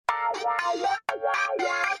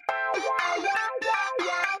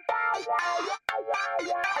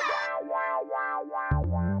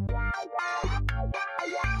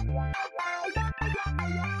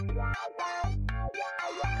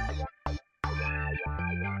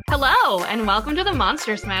Hello, and welcome to the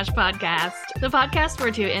Monster Smash podcast, the podcast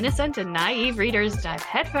where two innocent and naive readers dive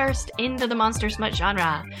headfirst into the monster smut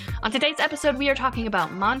genre. On today's episode, we are talking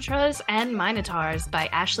about Mantras and Minotaurs by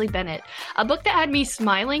Ashley Bennett, a book that had me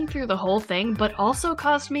smiling through the whole thing, but also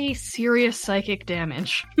caused me serious psychic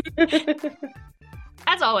damage.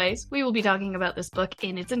 As always, we will be talking about this book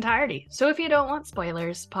in its entirety, so if you don't want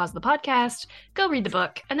spoilers, pause the podcast, go read the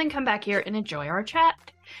book, and then come back here and enjoy our chat.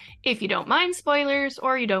 If you don't mind spoilers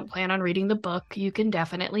or you don't plan on reading the book, you can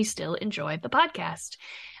definitely still enjoy the podcast.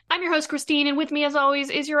 I'm your host, Christine, and with me, as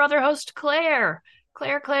always, is your other host, Claire.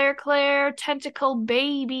 Claire, Tentacle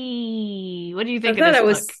Baby. What do you think of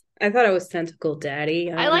this book? I thought I was Tentacle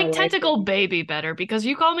Daddy. I like Tentacle Baby better because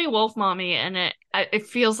you call me Wolf Mommy, and it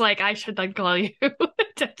feels like I should like call you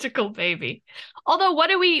Tentacle Baby. Although,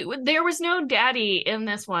 there was no daddy in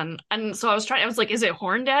this one, and so I was like, is it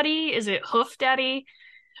Horn Daddy? Is it Hoof Daddy?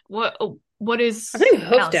 What is... I think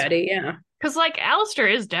Hoof Daddy, yeah. Because, like, Alistair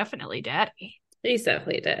is definitely daddy. He's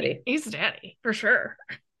definitely daddy. He's daddy, for sure.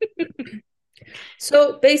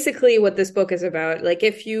 So, basically, what this book is about, like,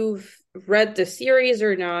 if you've read the series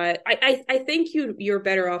or not, I think you're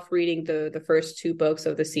better off reading the first two books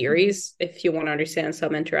of the series if you want to understand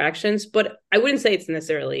some interactions, but I wouldn't say it's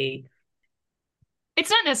necessarily... It's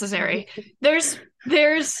not necessary. There's bug.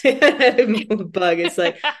 It's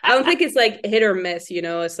like, I don't think it's like hit or miss, you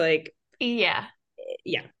know, it's like, yeah.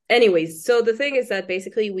 Anyways, so the thing is that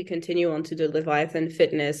basically we continue on to the Leviathan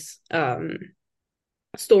Fitness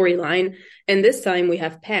storyline, and this time we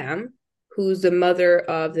have Pam, who's the mother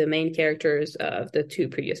of the main characters of the two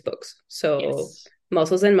previous books. So yes.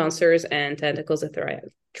 Muscles and Monsters and Tentacles of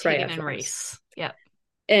Triathlons. And Race. Yeah.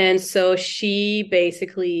 And so she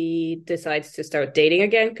basically decides to start dating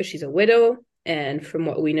again because she's a widow. And from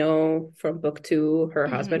what we know from book 2, her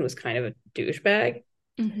husband was kind of a douchebag.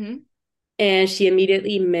 Mm-hmm. And she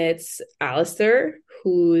immediately meets Alistair,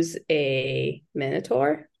 who's a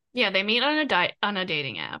Minotaur. Yeah, they meet on a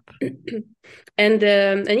dating app.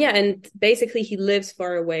 and basically he lives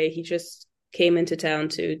far away. He just came into town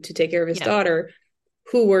to take care of his daughter,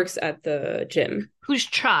 who works at the gym. Who's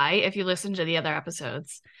Chai, if you listen to the other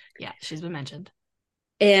episodes. Yeah, she's been mentioned.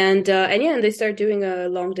 And they start doing a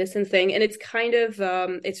long distance thing, and it's kind of I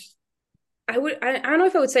don't know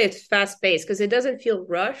if I would say it's fast paced because it doesn't feel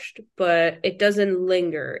rushed, but it doesn't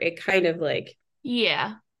linger. It kind of like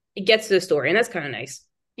it gets to the story, and that's kind of nice.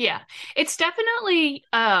 Yeah, it's definitely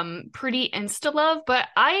pretty insta love, but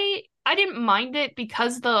I didn't mind it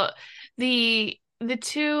because the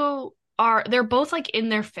two they're both like in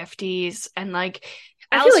their 50s, and like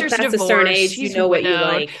I feel like that's divorced, a certain age, you know what you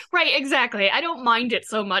like. Right, exactly. I don't mind it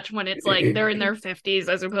so much when it's like they're in their 50s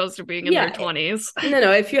as opposed to being in their 20s.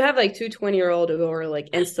 No, if you have like two 20-year-old who are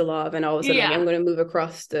like insta love and all of a sudden like, I'm going to move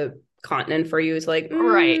across the continent for you, it's like,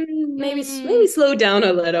 right. Maybe slow down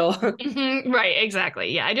a little. Right,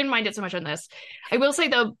 exactly. Yeah, I didn't mind it so much on this. I will say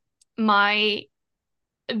though,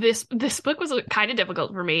 this book was kind of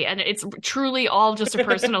difficult for me, and it's truly all just a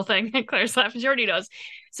personal thing. Claire's laughing, she already knows.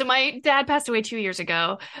 So my dad passed away 2 years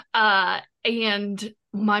ago, and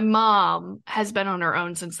my mom has been on her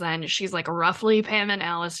own since then. She's like roughly Pam and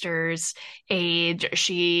Alistair's age.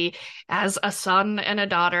 She has a son and a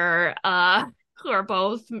daughter, who are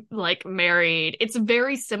both like married. It's a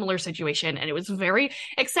very similar situation, and it was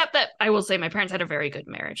except that I will say my parents had a very good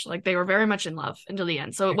marriage. Like they were very much in love until the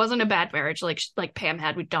end, so it wasn't a bad marriage like Pam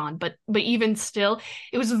had with Dawn. But even still,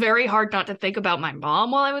 it was very hard not to think about my mom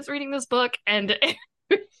while I was reading this book, and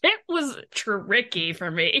it was tricky for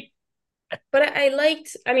me. But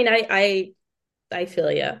I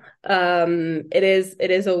feel yeah. It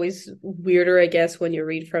is always weirder, I guess, when you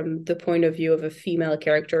read from the point of view of a female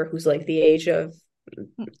character who's like the age of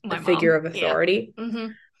a figure of authority. Yeah.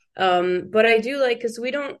 Mm-hmm. But I do like, because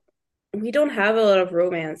we don't have a lot of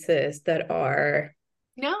romances that are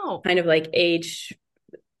kind of like aged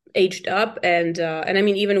up, and I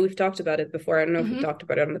mean, even we've talked about it before. I don't know if we talked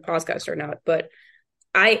about it on the podcast or not, but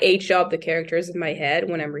I age up the characters in my head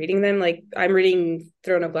when I'm reading them. Like, I'm reading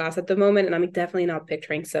Throne of Glass at the moment, and I'm definitely not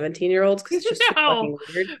picturing 17-year-olds because it's just so fucking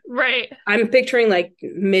weird. Right. I'm picturing like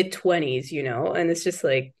mid-20s, you know, and it's just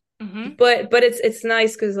like, but it's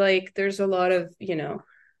nice because like there's a lot of, you know,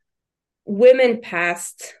 women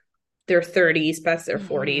past their 30s, past their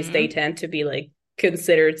 40s, they tend to be like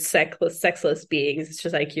considered sexless beings. It's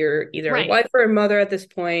just like you're either a wife or a mother at this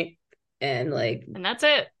point, and like, and that's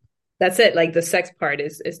it. that's it. Like the sex part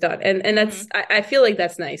is done, and that's I feel like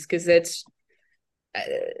that's nice because it's.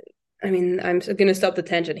 I mean, I'm gonna stop the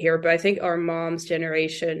tangent here, but I think our mom's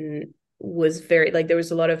generation was very like there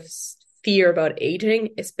was a lot of fear about aging,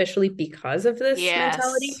 especially because of this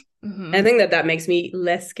mentality. I think that makes me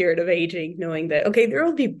less scared of aging, knowing that, okay, there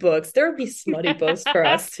will be books, there will be smutty books for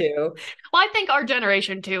us too. Well, I think our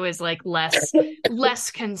generation too is like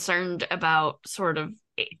less concerned about sort of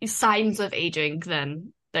signs of aging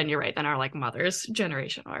than you're right, than our like mother's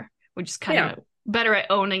generation are. We're just kind of better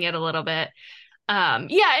at owning it a little bit. Yeah,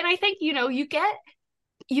 and I think,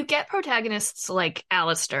 you get protagonists like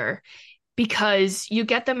Alistair because you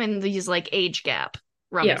get them in these like age gap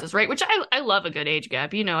romances, right? Which I love a good age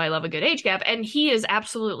gap. I love a good age gap. And he is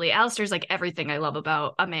absolutely, Alistair's like everything I love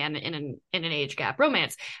about a man in an age gap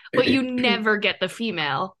romance. But you never get the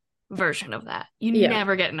female version of that. You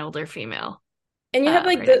never get an older female. And you have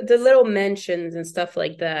like the little mentions and stuff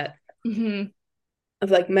like that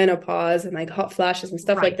of like menopause and like hot flashes and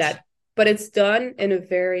stuff like that. But it's done in a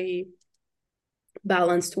very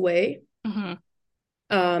balanced way. And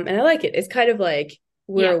I like it. It's kind of like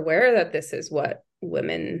we're aware that this is what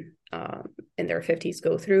women in their 50s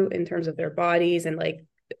go through in terms of their bodies. And like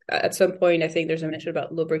at some point, I think there's a mention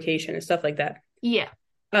about lubrication and stuff like that. Yeah.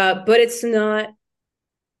 But it's not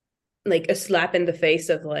like a slap in the face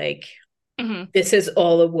of like, this is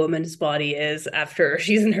all a woman's body is after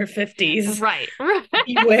she's in her 50s. Right.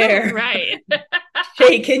 Beware. Right.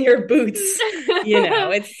 Shake in your boots.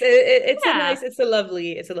 It's a nice, it's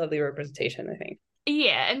a lovely representation, I think.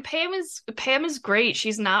 Yeah, and Pam is great.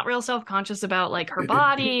 She's not real self-conscious about like her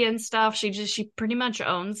body and stuff. She pretty much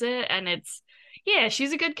owns it, and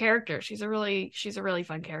she's a good character. She's a really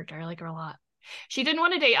fun character. I like her a lot. She didn't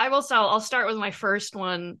want to date. I'll start with my first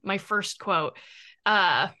quote.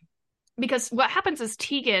 Because what happens is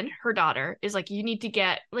Tegan, her daughter, is like, you need to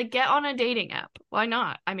get on a dating app. Why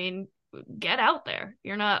not? I mean, get out there.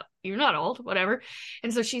 You're not old, whatever.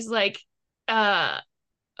 And so she's like,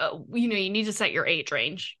 you need to set your age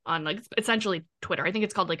range on like essentially Twitter. I think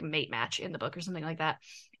it's called like Mate Match in the book or something like that.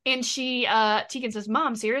 And Tegan says,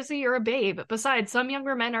 "Mom, seriously, you're a babe. Besides, some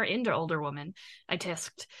younger men are into older women." I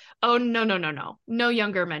tisked. "Oh, no. No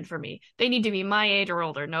younger men for me. They need to be my age or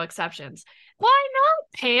older, no exceptions." Why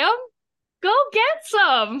not, Pam? Go get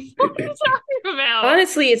some. What are you talking about?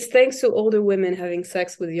 Honestly, it's thanks to older women having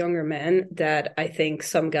sex with younger men that I think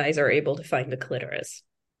some guys are able to find the clitoris.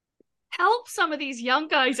 Help some of these young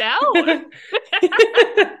guys out.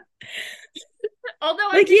 Although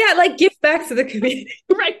give back to the community.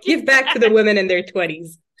 Right. Give back to the women in their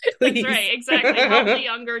 20s. Please. That's right, exactly. Help the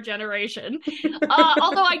younger generation.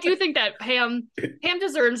 Although I do think that Pam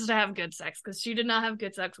deserves to have good sex because she did not have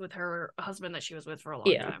good sex with her husband that she was with for a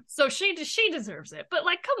long time. So she deserves it. But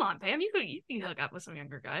like, come on, Pam, you can hook up with some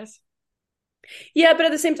younger guys. Yeah, but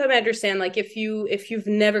at the same time, I understand like if you've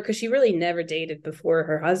never, because she really never dated before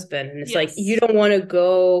her husband, and it's like you don't want to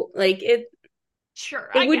go like it.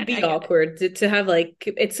 Sure, it would be awkward to have like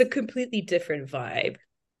it's a completely different vibe.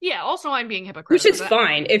 Yeah, also I'm being hypocritical. Which is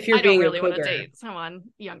fine if you're being really a want to date someone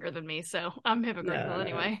younger than me, so I'm hypocritical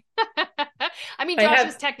anyway. I mean,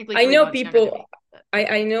 is technically I know people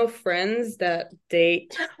I know friends that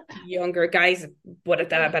date younger guys,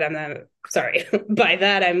 but I'm not sorry. By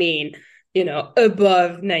that I mean,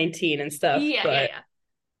 above 19 and stuff.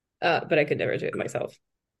 But I could never do it myself.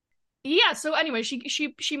 Yeah, so anyway,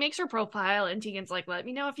 she makes her profile and Tegan's like, "Let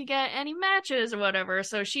me know if you get any matches or whatever."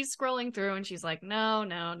 So she's scrolling through and she's like, no.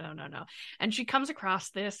 And she comes across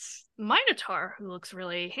this Minotaur who looks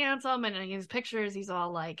really handsome, and in his pictures he's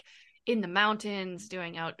all like in the mountains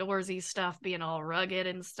doing outdoorsy stuff, being all rugged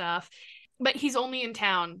and stuff. But he's only in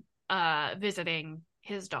town visiting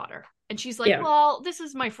his daughter. And she's like, well, this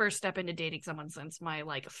is my first step into dating someone since my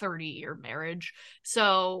like 30-year marriage.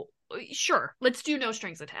 So sure, let's do no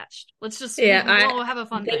strings attached. Let's just we'll have a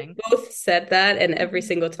fun thing. Both said that, and every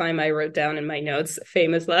single time I wrote down in my notes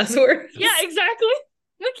famous last words. Yeah, exactly.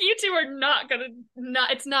 Like, you two are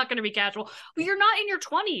it's not gonna be casual. But you're not in your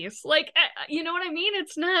 20s. Like, you know what I mean?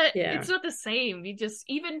 It's not the same. You just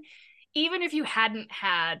even if you hadn't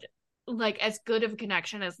had like as good of a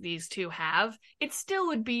connection as these two have, it still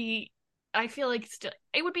would be, I feel like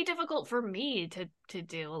it would be difficult for me to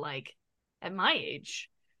do like at my age.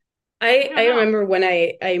 I remember when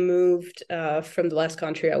I moved from the last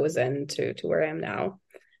country I was in to where I am now.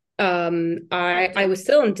 I was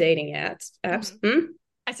still on dating apps.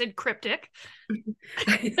 I said cryptic.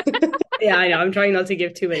 Yeah, I know. I'm trying not to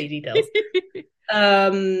give too many details.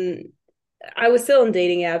 I was still on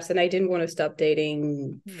dating apps and I didn't want to stop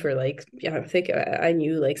dating Hmm. for like, yeah, I think I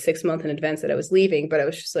knew like 6 months in advance that I was leaving, but I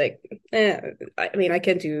was just like, I mean, I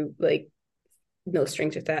can't do like no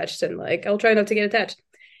strings attached and like, I'll try not to get attached.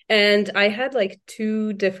 And I had like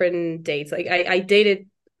two different dates. Like I dated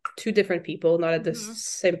two different people, not at the Hmm.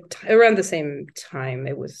 same around the same time.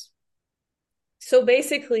 It was so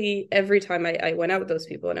basically every time I went out with those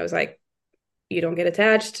people and I was like, you don't get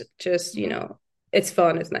attached, just, Hmm. it's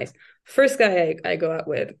fun, it's nice. First guy I go out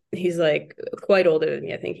with, he's like quite older than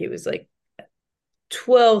me. I think he was like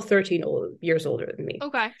 12, 13 years older than me.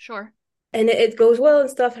 Okay, sure. And it goes well and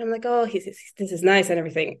stuff. And I'm like, oh, this is nice and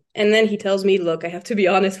everything. And then he tells me, look, I have to be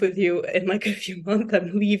honest with you. In like a few months,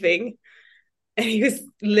 I'm leaving. And he was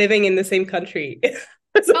living in the same country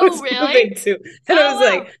as I Oh, was really? moving to. And I Oh, was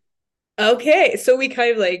wow. like, okay. So we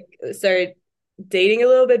kind of like started dating a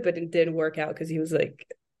little bit, but it didn't work out because he was like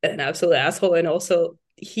an absolute asshole. And also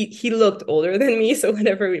he looked older than me. So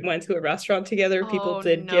whenever we went to a restaurant together, people Oh,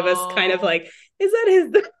 did give us kind of no. like, is that his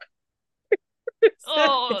is that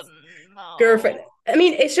Oh, his girlfriend? no. I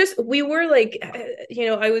mean, it's just we were like,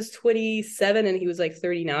 I was 27 and he was like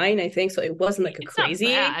 39, I think. So it wasn't like a It's not crazy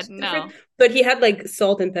bad, age difference, no. but he had like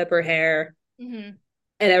salt and pepper hair Hmm.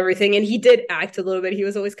 and everything. And he did act a little bit. He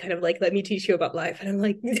was always kind of like, let me teach you about life. And I'm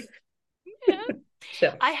like, Yeah.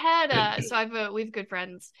 chill. I had so we have good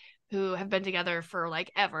friends who have been together for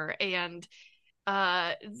like ever, and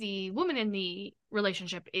the woman in the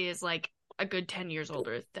relationship is like a good 10 years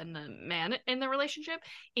older than the man in the relationship.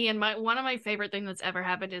 And my one of my favorite thing that's ever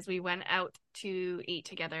happened is we went out to eat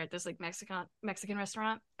together at this like Mexican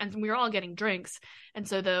restaurant, and we were all getting drinks. And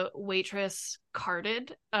so the waitress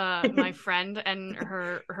carded my friend and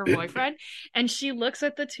her boyfriend, and she looks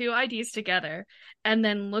at the two IDs together and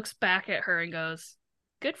then looks back at her and goes,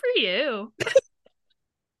 "Good for you."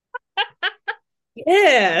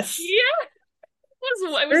 Yes. Yeah, it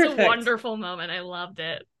was a Perfect. wonderful moment. I loved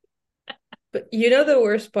it. But the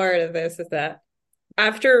worst part of this is that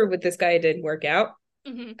after with this guy it didn't work out.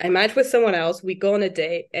 Hmm. I match with someone else. We go on a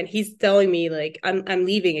date, and he's telling me like I'm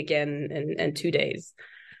leaving again in 2 days.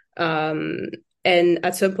 Um, and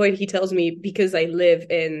at some point he tells me because I live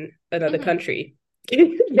in another Hmm. country.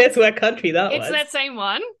 Guess what country that It's was? that same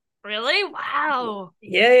one? Really? Wow.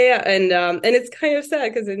 Yeah. And it's kind of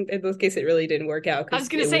sad because in both cases it really didn't work out I was because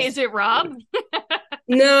gonna it say, was is it Rob?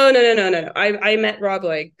 no. I met Rob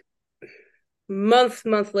like month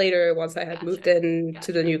later once I had moved Gotcha. in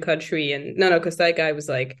to the Gotcha. new country, and no, because that guy was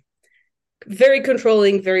like very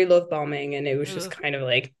controlling, very love bombing, and it was just Ugh. kind of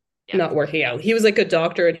like Yeah. not working out. He was like a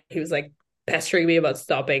doctor, and he was like pestering me about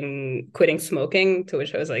quitting smoking, to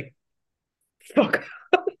which I was like, fuck.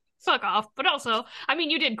 Fuck off. But also, I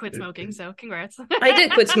mean, you did quit smoking, so congrats. I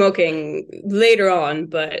did quit smoking later on,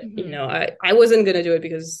 but Hmm. I wasn't gonna do it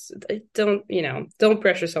because I don't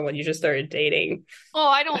pressure someone you just started dating Oh,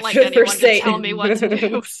 I don't like after the first anyone to tell date. me what to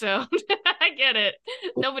do, so I get it.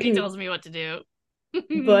 Nobody tells me what to do.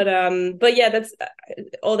 But yeah, that's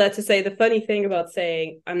all that to say. The funny thing about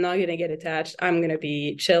saying I'm not gonna get attached, I'm gonna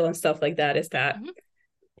be chill and stuff like that is that Mhm.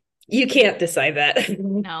 you can't decide that.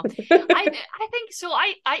 No, I think so.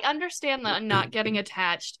 I understand the not getting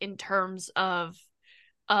attached in terms of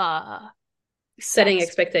uh Setting sex.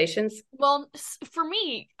 expectations. Well, for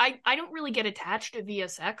me, I don't really get attached via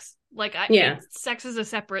sex. Like Yeah. it's sex is a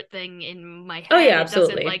separate thing in my Oh head. yeah, It doesn't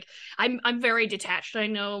absolutely. like I'm very detached. I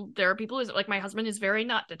know there are people who like my husband is very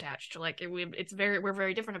not detached. Like it's very we're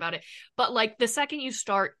very different about it. But like the second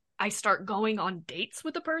I start going on dates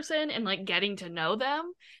with a person and like getting to know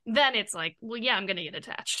them, then it's like, well, yeah, I'm gonna get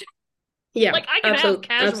attached. Yeah, Like I can have absolute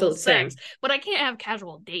casual absolute sex, same. but I can't have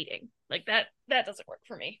casual dating. Like that doesn't work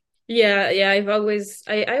for me. Yeah,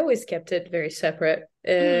 I always kept it very separate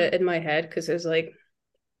Mm. in my head because it was like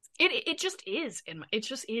It just is it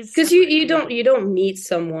just is because you separate you to don't me. you don't meet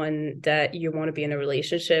someone that you want to be in a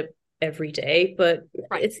relationship every day, but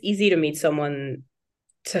Right. it's easy to meet someone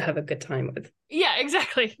to have a good time with. Yeah,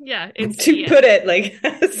 exactly. Yeah, it's To yeah. put it like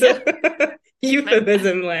Yeah. so But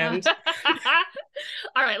euphemism land.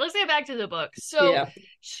 all right, let's get back to the book. So Yeah.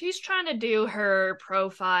 she's trying to do her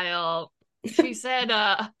profile. She said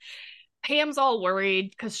Pam's all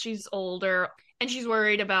worried because she's older and she's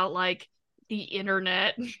worried about like the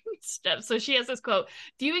internet stuff. So she has this quote: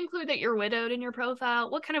 "Do you include that you're widowed in your profile?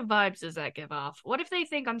 What kind of vibes does that give off? What if they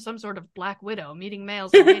think I'm some sort of black widow meeting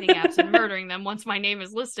males on dating apps and murdering them once my name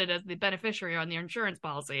is listed as the beneficiary on the insurance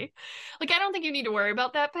policy? Like, I don't think you need to worry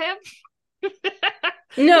about that, Pam."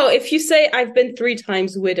 No, if you say I've been 3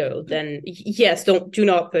 times widowed, then yes, do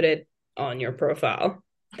not put it on your profile.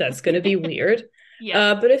 That's going to be weird.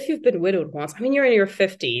 Yeah. But if you've been widowed once, I mean, you're in your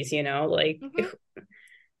 50s, like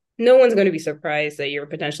Mm-hmm. no one's going to be surprised that you're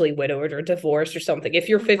potentially widowed or divorced or something. If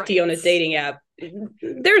you're 50 on a dating app,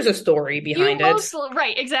 there's a story behind it.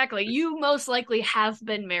 Right, exactly. You most likely have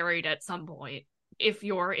been married at some point if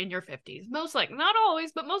you're in your 50s. Most likely, not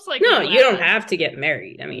always, but most likely. No, you don't have to get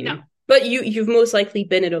married. I mean, no. But you've most likely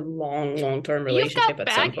been in a long-term relationship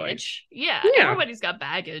at some point. Yeah, everybody's got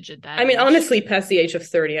baggage at that. I mean, honestly, past the age of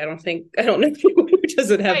 30, I don't know anyone who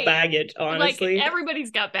doesn't have baggage, honestly. Like,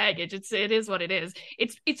 everybody's got baggage. It is what it is.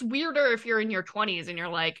 It's weirder if you're in your 20s and you're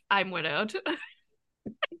like, I'm widowed.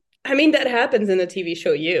 I mean, that happens in the TV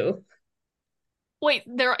show You. Wait,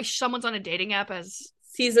 someone's on a dating app as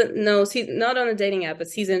not on a dating app, but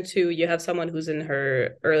season 2, you have someone who's in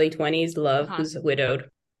her early 20s, Love, who's widowed.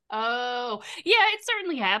 Oh, yeah, it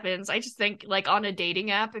certainly happens. I just think, like, on a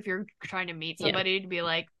dating app, if you're trying to meet somebody, to be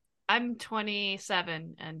like, I'm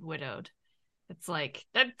 27 and widowed. It's like,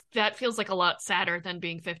 that feels like a lot sadder than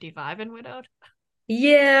being 55 and widowed.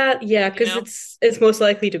 Yeah, because it's most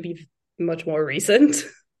likely to be much more recent.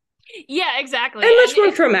 Yeah, exactly. And much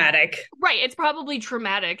more traumatic. Right, it's probably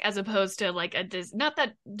traumatic as opposed to, like, not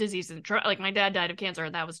that disease isn't like, my dad died of cancer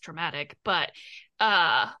and that was traumatic, but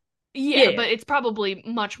yeah, but it's probably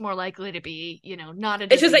much more likely to be, not a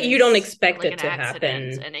disease. It's just that you don't expect it to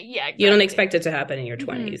happen. And exactly. You don't expect it to happen in your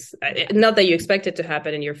 20s. Not that you expect it to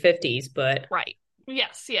happen in your 50s, but... Right.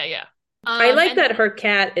 Yes, yeah. I like that her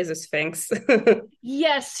cat is a sphinx.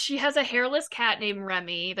 Yes, she has a hairless cat named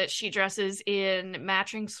Remy that she dresses in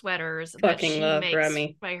matching sweaters that she makes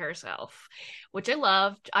Remy by herself, which I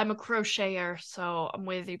loved. I'm a crocheter, so I'm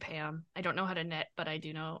with you, Pam. I don't know how to knit, but I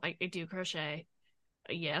do know I do crochet.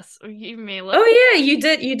 Yes, you may look. Oh yeah, you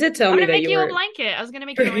did tell me that you were. I'm gonna make you a blanket. I was gonna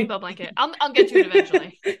make you a rainbow blanket. I'll get to it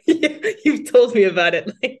eventually. You've told me about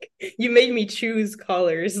it. Like, you made me choose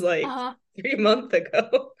colors like 3 months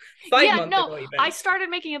ago, 5 months ago. Even. I started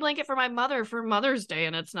making a blanket for my mother for Mother's Day,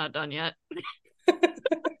 and it's not done yet.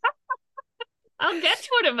 I'll get to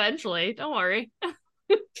it eventually. Don't worry.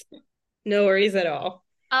 No worries at all.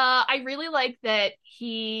 I really like that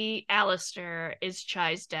Alistair is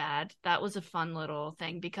Chai's dad. That was a fun little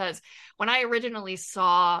thing because when I originally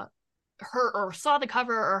saw the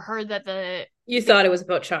cover or heard that you thought it was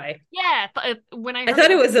about Chai. Yeah, when I thought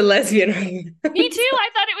it was a lesbian. Me too. I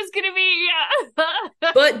thought it was gonna be.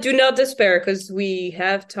 Yeah. But do not despair because we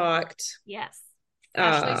have talked. Yes.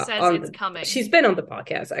 Ashley says it's coming. She's been on the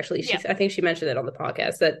podcast, actually. I think she mentioned it on the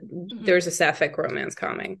podcast that there's a sapphic romance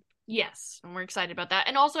coming. Yes, and we're excited about that.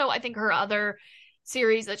 And also, I think her other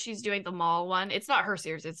series that she's doing, the Mall one, it's not her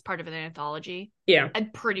series, it's part of an anthology. Yeah.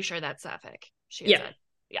 I'm pretty sure that's sapphic. She said.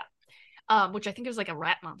 Yeah. Which I think is like a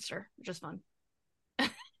rat monster, which is fun.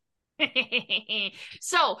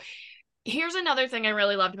 So, here's another thing I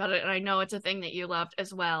really loved about it, and I know it's a thing that you loved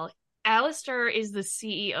as well. Alistair is the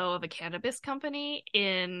CEO of a cannabis company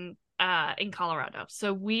in Colorado.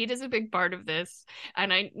 So weed is a big part of this.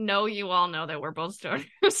 And I know you all know that we're both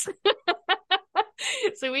stoners.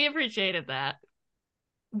 So we appreciated that.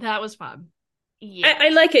 That was fun. Yeah. I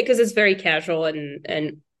like it because it's very casual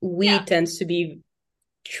and weed tends to be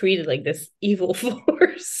treated like this evil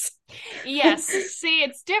force. Yes. See,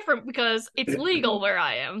 it's different because it's legal where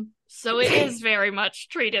I am. So it is very much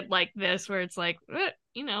treated like this, where it's like,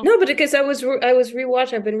 No, but because I've been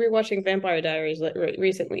rewatching Vampire Diaries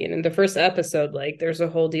recently, and in the first episode, like, there's a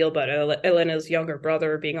whole deal about Elena's younger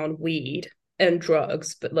brother being on weed and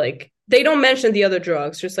drugs, but like, they don't mention the other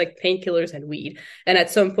drugs, just like painkillers and weed. And at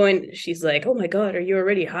some point, she's like, "Oh my God, are you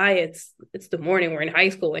already high? It's the morning. We're in high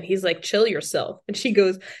school." And he's like, "Chill yourself." And she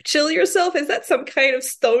goes, "Chill yourself? Is that some kind of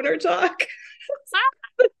stoner talk?"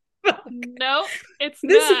 No, it's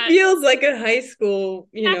this not. Feels like a high school,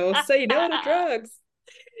 say no to drugs.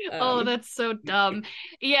 Oh, that's so dumb.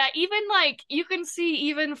 Yeah, even like you can see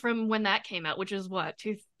even from when that came out, which is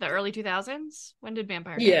the early 2000s. When did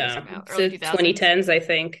Vampire Diaries come out? Early 2010s, I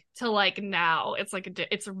think. To like now, it's like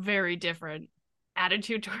it's a very different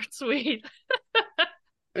attitude towards weed.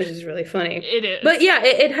 Which is really funny. It is. But yeah,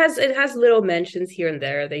 it has little mentions here and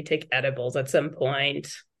there. They take edibles at some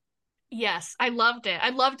point. Yes, I loved it. I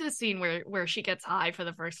loved the scene where she gets high for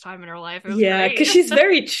the first time in her life. Yeah, because she's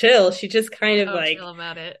very chill. She just kind of like chill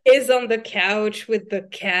about it. Is on the couch with the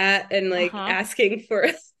cat and like asking for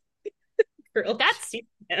girl. That's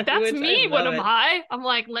me when I'm high. I'm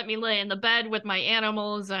like, let me lay in the bed with my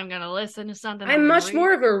animals. I'm gonna listen to something. I'm much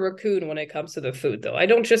more of a raccoon when it comes to the food, though. I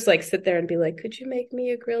don't just like sit there and be like, "Could you make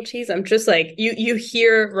me a grilled cheese?" I'm just like, you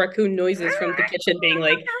hear raccoon noises from the kitchen, being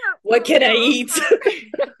like, "What can I eat?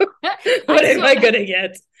 What am I gonna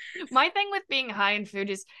get?" My thing with being high in food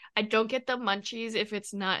is I don't get the munchies if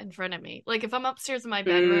it's not in front of me. Like if I'm upstairs in my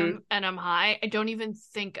bedroom and I'm high, I don't even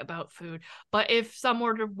think about food. But if someone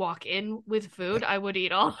were to walk in with food, I would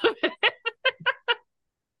eat all of it.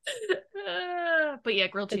 But yeah,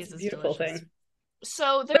 grilled cheese It's a is beautiful delicious. thing.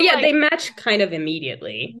 So they're But yeah, like, they match kind of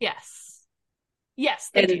immediately. yes, yes,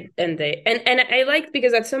 they do. And I like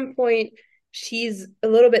because at some point she's a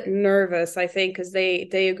little bit nervous, I think, because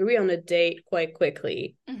they agree on a date quite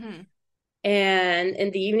quickly. Mm-hmm. And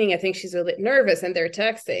in the evening, I think she's a bit nervous and they're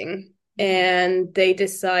texting Mm-hmm. and they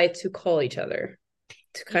decide to call each other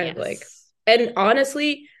to kind of like, Yes. and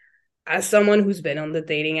honestly, as someone who's been on the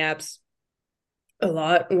dating apps a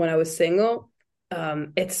lot when I was single,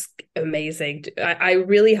 it's amazing. I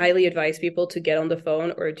really highly advise people to get on the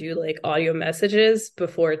phone or do like audio messages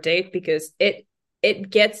before a date because it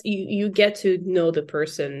gets you get to know the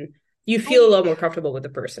person. You feel a lot more comfortable with the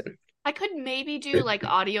person. I could maybe do like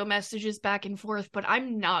audio messages back and forth, but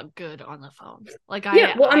I'm not good on the phone. Like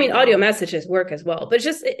Yeah, well, I mean, audio don't. messages work as well, but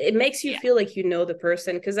just it makes you Yeah. feel like you know the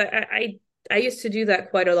person because I used to do that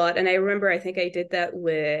quite a lot, and I remember I think I did that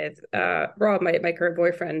with Rob, my current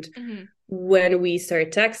boyfriend, Mm-hmm. when we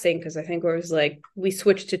started texting because I think it was like we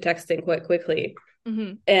switched to texting quite quickly.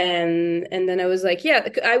 Mm-hmm. And then I was like, yeah,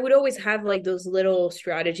 I would always have like those little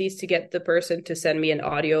strategies to get the person to send me an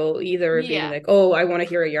audio, either being Yeah. like, oh, I want to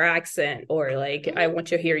hear your accent, or like I Mm-hmm. want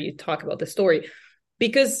to hear you talk about the story,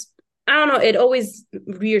 because I don't know, it always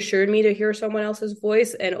reassured me to hear someone else's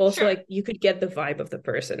voice, and also Sure. like you could get the vibe of the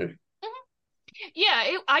person.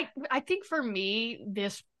 Yeah, I think for me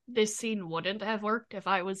this scene wouldn't have worked if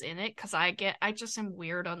I was in it because I just am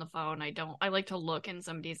weird on the phone. I like to look in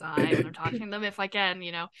somebody's eye when I'm talking to them if I can,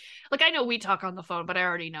 you know. Like I know we talk on the phone, but I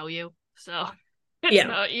already know you. So it's Yeah.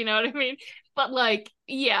 not, you know what I mean? But like,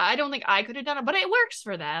 yeah, I don't think I could have done it, but it works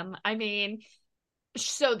for them. I mean,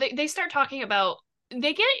 so they start talking about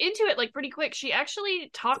they get into it like pretty quick. She actually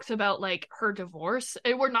talks about like her divorce.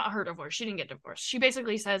 We're not her divorce. She didn't get divorced. She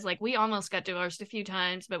basically says like we almost got divorced a few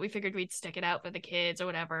times, but we figured we'd stick it out for the kids or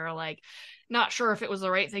whatever. Like, not sure if it was the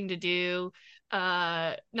right thing to do.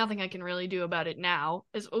 Nothing I can really do about it now.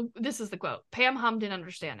 This is the quote. Pam hummed in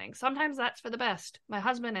understanding. Sometimes that's for the best. My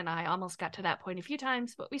husband and I almost got to that point a few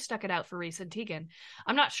times, but we stuck it out for Reese and Tegan.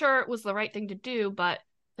 I'm not sure it was the right thing to do, but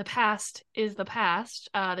the past is the past.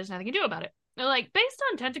 There's nothing you can do about it. Like based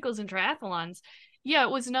on tentacles and triathlons, yeah,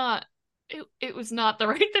 it was not. It was not the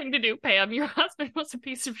right thing to do, Pam. Your husband was a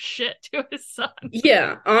piece of shit to his son.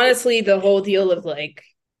 Yeah, honestly, the whole deal of like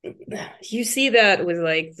you see that with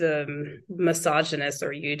like the misogynists or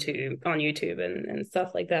YouTube on YouTube and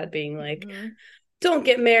stuff like that being like, Mm-hmm. don't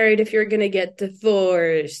get married if you're gonna get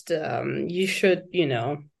divorced. You should,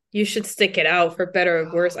 you should stick it out for better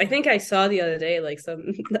or worse. I think I saw the other day like some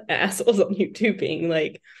assholes on YouTube being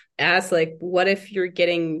like asked like, what if you're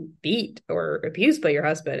getting beat or abused by your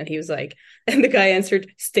husband? And he was like, and the guy answered,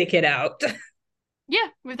 stick it out. Yeah,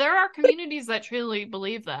 there are communities that truly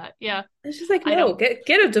believe that. Yeah, It's just like, I no, don't.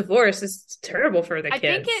 get a divorce. It's terrible for the I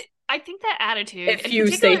think kids. it. I think that attitude, If and you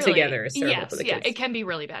stay particularly, together, it's terrible for yes, the yeah, it kids. can be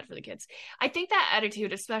really bad for the kids. I think that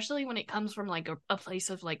attitude, especially when it comes from like a place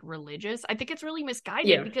of like religious, I think it's really misguided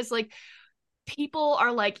Yeah. because like people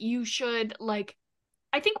are like, you should like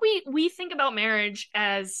I think we think about marriage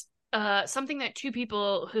as something that two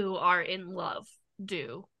people who are in love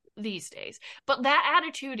do these days. But that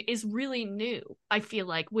attitude is really new, I feel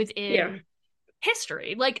like, Yeah. within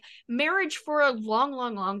history. Like marriage for a long,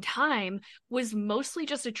 long, long time was mostly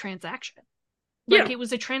just a transaction. Like Yeah. it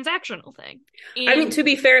was a transactional thing. I mean, And to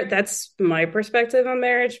be fair, that's my perspective on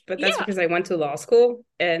marriage, but that's yeah, because I went to law school.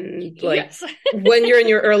 And like yes. when you're in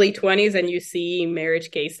your early 20s and you see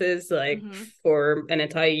marriage cases like Mm-hmm. for an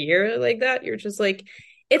entire year like that, you're just like,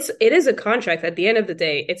 it is a contract at the end of the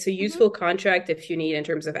day. It's a Mm-hmm. useful contract if you need in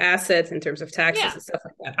terms of assets, in terms of taxes Yeah. and stuff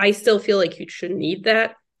like that. I still feel like you should need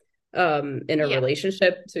that in a Yeah.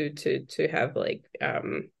 relationship to have like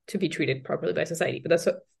to be treated properly by society, but that's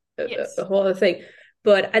a Yes. whole other thing.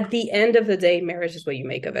 But at the end of the day, marriage is what you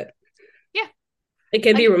make of it. Yeah. It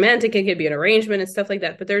can be I romantic, it can be an arrangement and stuff like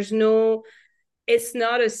that, but it's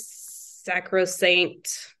not a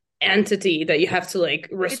sacrosanct entity that you have to like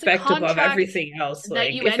it's a respect above contract everything else. that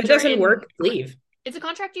Like you if it enter doesn't in. work, leave. It's a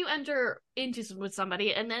contract you enter into with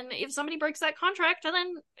somebody, and then if somebody breaks that contract,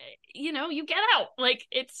 then you get out. Like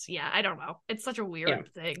it's yeah, I don't know. It's such a Yeah.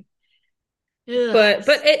 weird thing. Ugh. But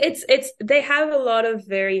it's they have a lot of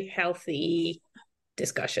very healthy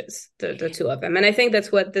discussions, the two of them, and I think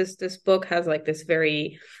that's what this book has like this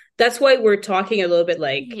very That's why we're talking a little bit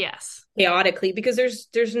like yes, chaotically, because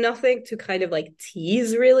there's nothing to kind of like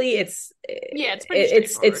tease really. It's pretty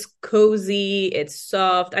straightforward. It's cozy, it's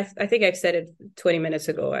soft. I think I've said it 20 minutes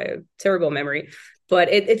ago. I have terrible memory, but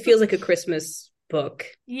it feels like a Christmas book.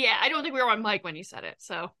 Yeah, I don't think we were on mic when you said it,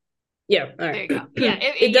 so Yeah, all there right. you go. Yeah,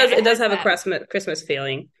 It does has have a that. Christmas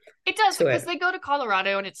feeling. It does, To because it. they go to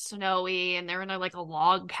Colorado and it's snowy and they're in like a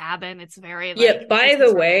log cabin. It's very Yeah, like by the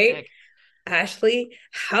Christmas way, romantic. Ashley,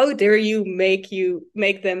 how dare you make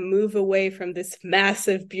them move away from this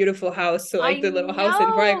massive, beautiful house to I like the little house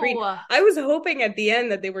in Briar Green? know. I was hoping at the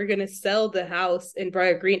end that they were gonna sell the house in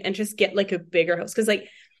Briar Green and just get like a bigger house. Because like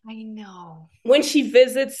I know. when she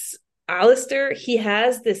visits Alistair, he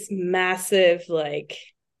has this massive like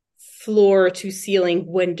floor to ceiling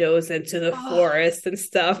windows into the Oh, forest and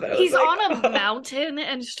stuff. I was he's like, on a oh. mountain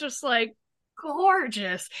and it's just like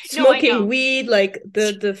gorgeous. No, I Smoking know. weed, like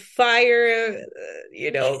the fire,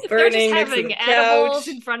 They're just burning next to having the edibles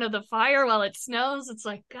in couch. front of the fire while it snows. It's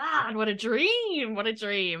like, God, what a dream. What a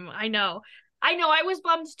dream. I know. I know. I was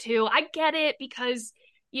bummed too. I get it because,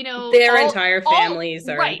 Their entire all families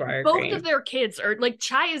are in right, Briar both of Green. their kids are like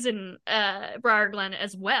Chai is in Briar Glen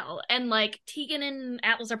as well. And like Tegan and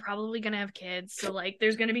Atlas are probably gonna have kids. So like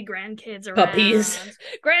there's gonna be grandkids Puppies. around,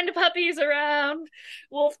 grand puppies around,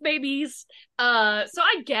 wolf babies. So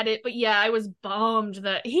I get it, but yeah, I was bummed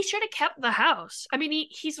that he should have kept the house. I mean,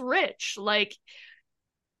 he's rich. Like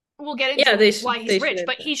we'll get Yeah, into why they he's should rich, have.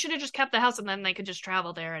 but he should have just kept the house and then they could just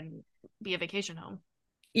travel there and be a vacation home.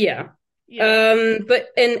 Yeah. Yeah. But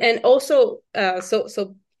and also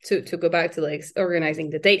so to go back to like organizing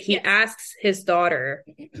the date, he Yes. asks his daughter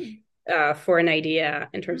for an idea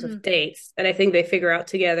in terms of dates, and I think they figure out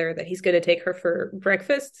together that he's going to take her for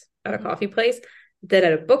breakfast at a coffee place, then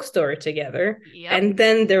at a bookstore together, and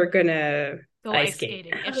then they're gonna go ice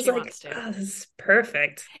skating I if was she like, wants to. oh, this is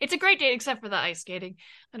perfect. It's a great date except for the ice skating.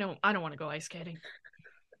 I don't want to go ice skating.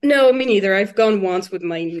 No, me neither. I've gone once with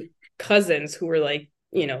my cousins who were like,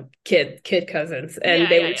 kid cousins,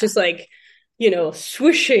 and they were just like,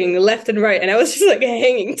 swooshing left and right, and I was just like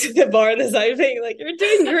hanging to the bar on the side, being like, "You're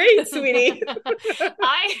doing great, sweetie."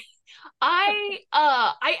 I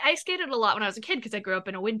ice skated a lot when I was a kid because I grew up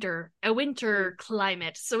in a winter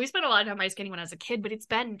climate. So we spent a lot of time ice skating when I was a kid, but it's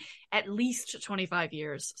been at least 25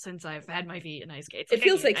 years since I've had my feet in ice skates. It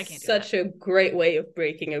feels like such a great way of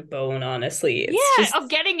breaking a bone, honestly. It's of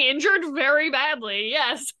getting injured very badly.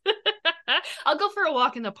 Yes. I'll go for a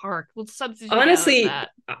walk in the park. We'll substitute honestly out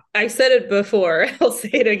that. I said it before. I'll say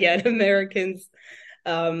it again. Americans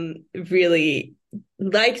really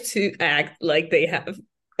like to act like they have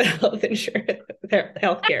health insurance,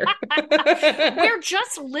 healthcare. We're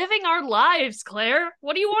just living our lives, Claire.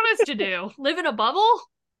 What do you want us to do? Live in a bubble?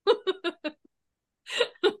 I'm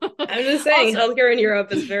just saying, also, healthcare in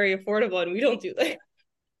Europe is very affordable, and we don't do that.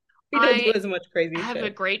 We don't do as much crazy shit. I have a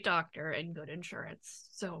great doctor and good insurance,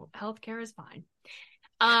 so healthcare is fine.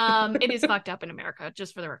 It is fucked up in America,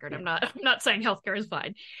 just for the record. I'm not saying healthcare is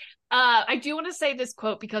fine. I do want to say this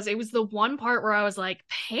quote because it was the one part where I was like,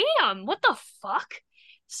 Pam, what the fuck?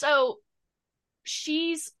 So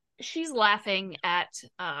she's laughing at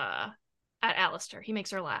Alistair. He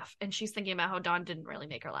makes her laugh, and she's thinking about how Dawn didn't really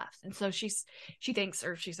make her laugh. And so she thinks,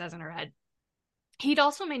 or she says in her head, he'd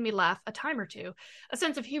also made me laugh a time or two. A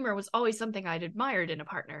sense of humor was always something I'd admired in a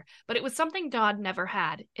partner, but it was something Dawn never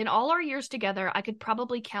had. In all our years together, I could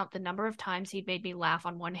probably count the number of times he'd made me laugh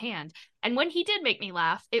on one hand. And when he did make me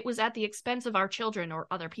laugh, it was at the expense of our children or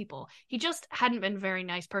other people. He just hadn't been a very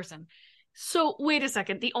nice person. So, wait a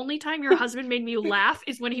second. The only time your husband made me laugh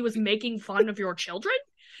is when he was making fun of your children?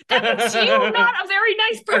 That makes you not a very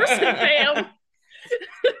nice person, Pam.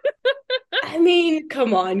 I mean,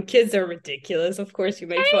 come on. Kids are ridiculous. Of course you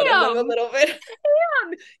make fun of them a little bit.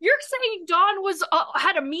 Pam, you're saying Dawn was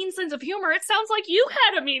had a mean sense of humor. It sounds like you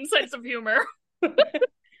had a mean sense of humor.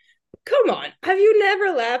 Come on. Have you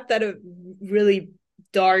never laughed at a really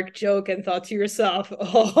dark joke and thought to yourself,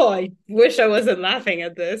 oh, I wish I wasn't laughing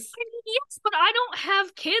at this? I mean, yes, but I don't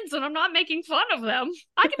have kids and I'm not making fun of them.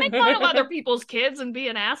 I can make fun of other people's kids and be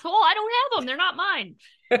an asshole. I don't have them. They're not mine.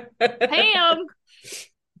 Pam.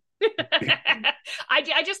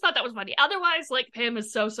 I just thought that was funny. Otherwise, like, Pam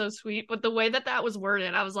is so sweet, but the way that was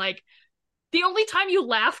worded, I was like, the only time you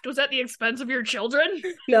laughed was at the expense of your children?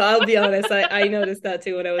 No, I'll be honest. I noticed that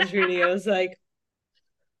too when I was reading. I was like,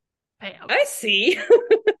 Pam. I see.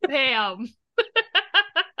 Pam.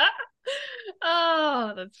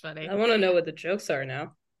 Oh, that's funny. I want to know what the jokes are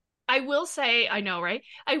now. I will say, I know, right?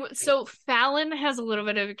 So Fallon has a little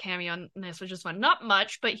bit of a cameo in this, which is fun. Not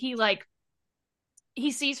much, but he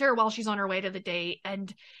sees her while she's on her way to the date,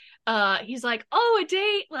 and He's like, oh, a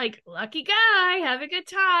date, like, lucky guy, have a good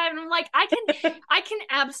time. And I'm like, I can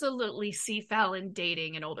absolutely see Fallon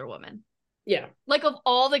dating an older woman. Yeah. Like, of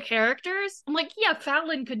all the characters, I'm like, yeah,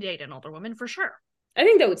 Fallon could date an older woman for sure. I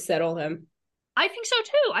think that would settle him. I think so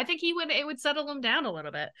too. I think it would settle him down a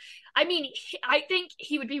little bit. I mean, I think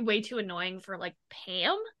he would be way too annoying for like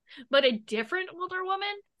Pam, but a different older woman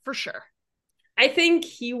for sure. I think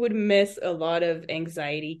he would miss a lot of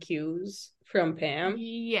anxiety cues from Pam.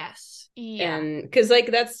 Yes. Yeah. And because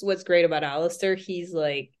like that's what's great about Alistair. He's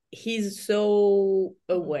so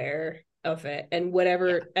aware of it, and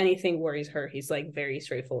whatever anything worries her, he's like very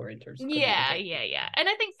straightforward in terms of communicating. Yeah. And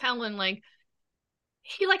I think Fallon, like,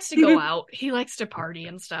 he likes to go out, he likes to party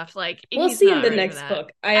and stuff. Like, we'll he's see in not the ready for next that.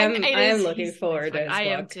 book. I am looking forward to his book. I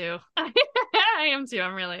am too. I am too.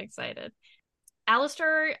 I'm really excited.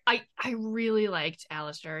 Alistair, I really liked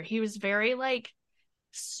Alistair. He was very like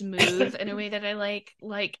smooth in a way that I like.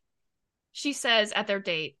 Like, she says at their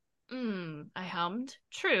date, I hummed.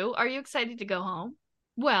 True. Are you excited to go home?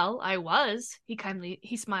 Well, I was.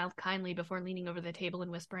 He smiled kindly before leaning over the table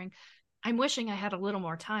and whispering, I'm wishing I had a little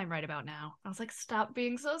more time right about now. I was like, stop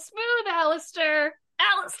being so smooth, Alistair.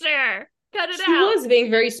 Alistair, cut it he out. was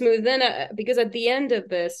being very smooth then, because at the end of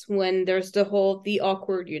this, when there's the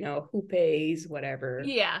awkward, who pays, whatever.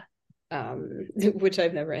 Yeah. Which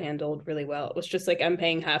I've never handled really well. It was just like, I'm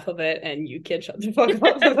paying half of it and you can't shut the fuck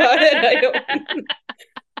up about it. I don't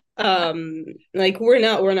like we're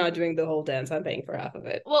not doing the whole dance. I'm paying for half of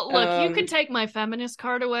it. Well, look, you can take my feminist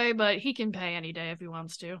card away, but he can pay any day if he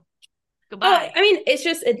wants to. Goodbye. I mean, it's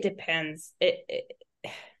just, it depends.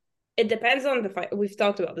 It depends on we've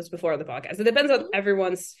talked about this before on the podcast. It depends on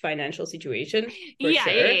everyone's financial situation, for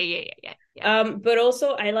sure. Yeah. But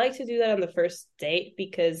also, I like to do that on the first date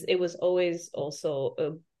because it was always also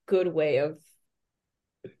a good way of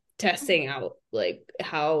testing out like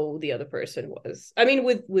how the other person was. I mean,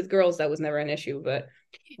 with girls that was never an issue, but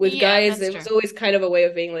with guys it was always kind of a way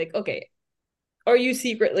of being like, okay, are you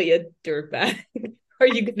secretly a dirtbag? Are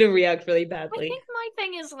you going to react really badly? I think my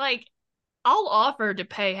thing is like, I'll offer to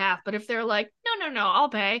pay half, but if they're like, no, I'll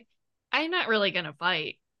pay, I'm not really going to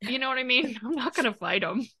fight. You know what I mean? I'm not going to fight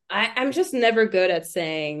them. I'm just never good at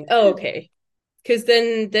saying, oh, okay. Because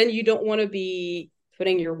then you don't want to be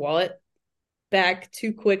putting your wallet back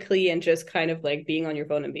too quickly and just kind of like being on your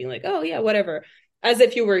phone and being like, oh, yeah, whatever. As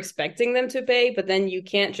if you were expecting them to pay, but then you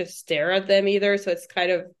can't just stare at them either. So it's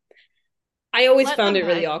kind of, I always found it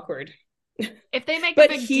really awkward. If they make a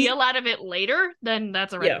big deal out of it later, then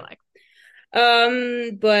that's a red flag.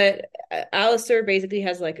 But Alistair basically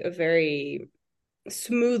has like a very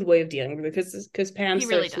smooth way of dealing with it because Pam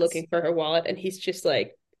starts looking for her wallet and he's just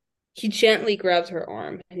like, he gently grabs her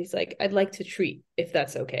arm and he's like, I'd like to treat if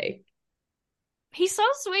that's okay. He's so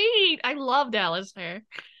sweet. I loved Alistair.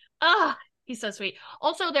 He's so sweet.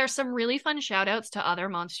 Also, there's some really fun shout outs to other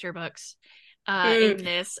monster books in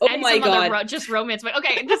this. Oh and my some God. Other just romance. But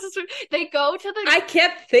okay, this is they go to the. I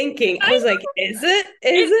kept thinking, I was like, is it?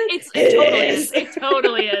 It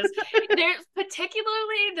totally is. There's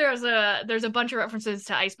particularly there's a bunch of references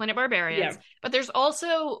to Ice Planet Barbarians, but there's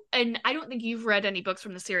also, and I don't think you've read any books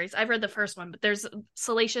from the series. I've read the first one, but there's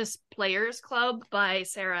Salacious Players Club by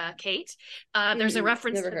Sarah Kate. There's a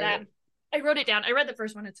reference to that. I wrote it down. I read the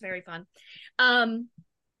first one. It's very fun.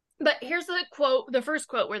 But here's the first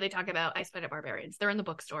quote where they talk about Ice Planet Barbarians. They're in the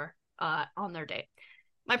bookstore on their date.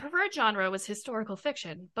 My preferred genre was historical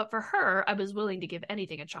fiction, but for her, I was willing to give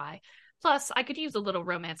anything a try. Plus, I could use a little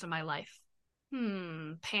romance in my life.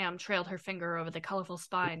 Pam trailed her finger over the colorful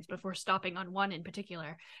spines before stopping on one in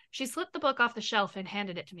particular. She slipped the book off the shelf and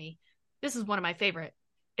handed it to me. This is one of my favorite.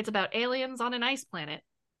 It's about aliens on an ice planet.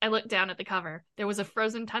 I looked down at the cover. There was a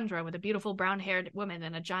frozen tundra with a beautiful brown-haired woman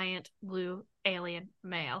and a giant blue alien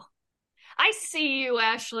male. I see you,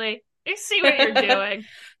 Ashley. I see what you're doing.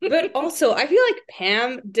 But also, I feel like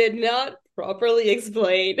Pam did not properly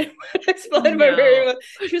explain very well.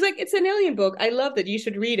 She was like, it's an alien book. I loved it. You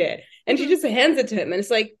should read it. And she just hands it to him. And it's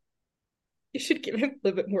like, you should give him a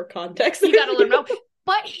little bit more context. You gotta let him know.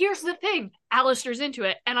 But here's the thing. Alistair's into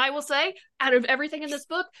it. And I will say, out of everything in this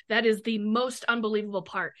book, that is the most unbelievable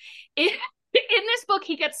part. In this book,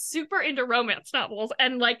 he gets super into romance novels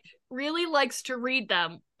and like really likes to read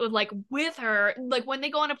them like with her. Like when they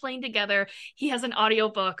go on a plane together, he has an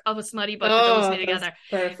audiobook of a smutty book that they're listening together.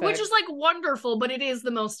 Perfect. Which is like wonderful, but it is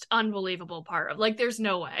the most unbelievable part of like there's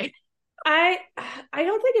no way. I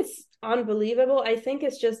don't think it's unbelievable. I think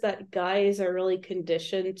it's just that guys are really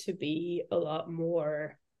conditioned to be a lot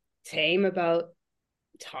more tame about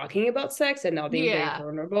talking about sex and not being very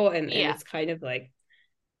vulnerable, and it's kind of like,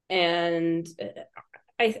 and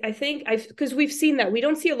I think because we've seen that we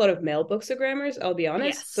don't see a lot of male bookstagrammers, I'll be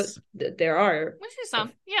honest, but Yes. there are We see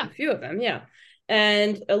some. Yeah. a few of them, yeah.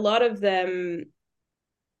 And a lot of them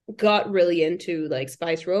got really into like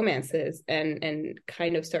spice romances and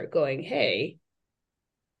kind of start going, hey,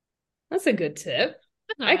 that's a good tip.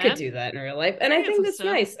 That's not I could bad. do that in real life. And I I get think some that's stuff.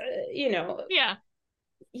 nice. You know, Yeah.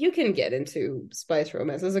 you can get into spice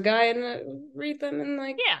romance as a guy and read them and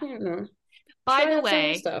like, Yeah. you know, By try the out some new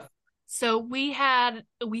way, stuff. so we have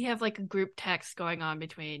like a group text going on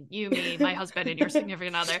between you, me, my husband, and your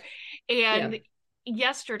significant other. Yeah. And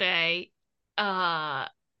yesterday,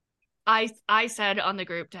 I said on the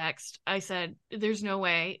group text, I said, there's no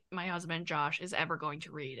way my husband Josh is ever going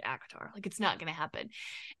to read ACOTAR. Like, it's not going to happen.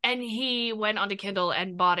 And he went onto Kindle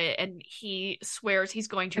and bought it, and he swears he's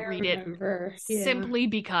going to I read it remember. Yeah. simply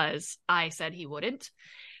because I said he wouldn't.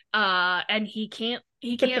 And he can't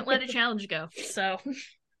let a challenge go. So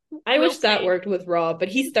I we'll wish that see. worked with Rob, but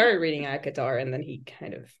he started reading Akatar and then he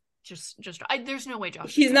kind of There's no way Josh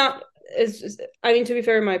is he's gonna. not it's just, I mean, to be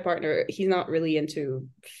fair, my partner, he's not really into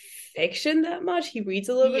fiction that much. He reads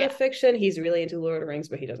a little bit Yeah, of fiction. He's really into Lord of the Rings,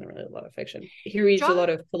 but he doesn't really a lot of fiction. He reads a Josh. lot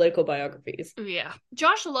of political biographies. Yeah,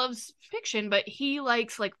 Josh loves fiction, but he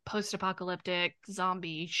likes like post-apocalyptic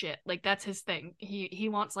zombie shit. Like that's his thing. He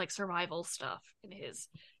wants like survival stuff in his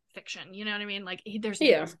fiction. You know what I mean? Like there's no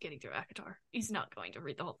way Yeah. he's getting through ACOTAR. He's not going to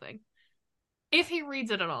read the whole thing. If he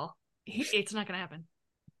reads it at all, it's not going to happen.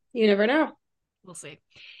 You never know. We'll see.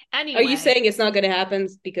 Are you Anyway, saying it's not going to happen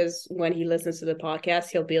because when he listens to the podcast,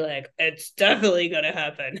 he'll be like, it's definitely going to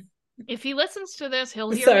happen? if he listens to this, he'll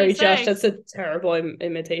hear me Sorry, Josh, say. that's a terrible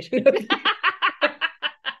imitation of you.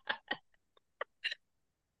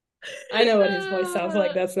 I know what his voice sounds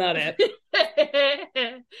like. That's not it.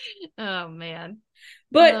 Oh man.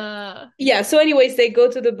 But Uh yeah, so anyways, they go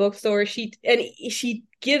to the bookstore. She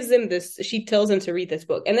gives him this, she tells him to read this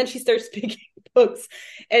book, and then she starts picking books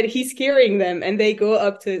and he's carrying them and they go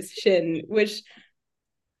up to his shin, which,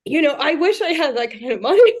 you know, I wish I had that kind of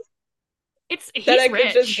money that he's I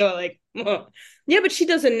could just rich. go like, oh. Yeah, but she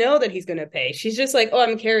doesn't know that he's gonna pay. She's just like, oh,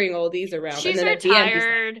 I'm carrying all these around. And She's then at the end he's like,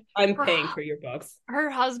 retired. I'm Her paying for your books. her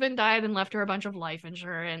husband died and left her a bunch of life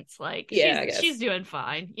insurance. Like Yeah, I she's guess. doing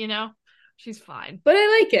fine, you know? She's fine. But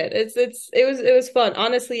I like it. It was fun.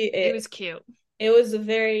 Honestly, It it was cute. it was a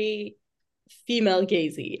very female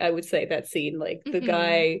gazy, I would say, that scene. Like the Hmm.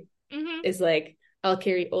 guy Hmm. is like, I'll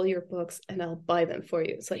carry all your books and I'll buy them for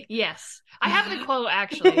you. It's like, Yes. I have the quote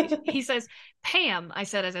actually. He says, Pam, I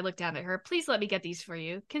said as I looked down at her, please let me get these for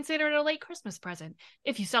you. Consider it a late Christmas present.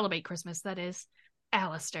 If you celebrate Christmas, that is.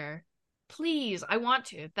 Alistair. Please, I want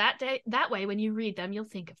to. That way when you read them, you'll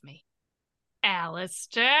think of me.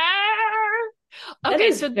 Alistair. that Okay,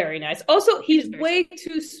 is so very nice. Also, it is he's very sweet. way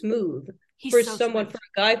too smooth He's for so someone, smooth. for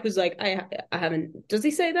a guy who's like, I haven't, does he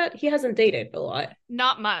say that? He hasn't dated a lot.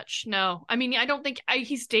 Not much, no. I mean, I don't think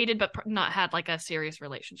he's dated, but not had like a serious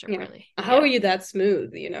relationship, Yeah. really. How are Yeah. you that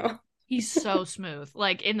smooth, you know? He's so smooth,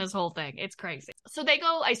 like in this whole thing. It's crazy. So they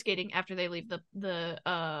go ice skating after they leave the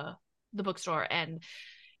bookstore, and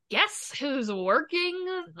guess who's working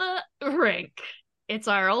the rink? It's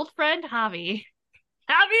our old friend Javi.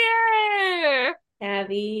 Javier!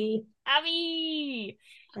 Abby. Javi!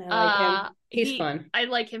 I like him. He's fun. I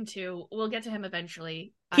like him too. We'll get to him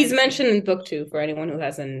eventually, I He's assume. mentioned in book 2 for anyone who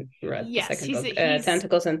hasn't read the Yes, second book, he's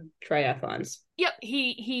Tentacles and Triathlons. yep,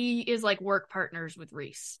 he is like work partners with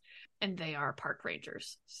Reese, and they are park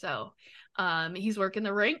rangers. So he's working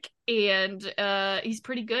the rink, and he's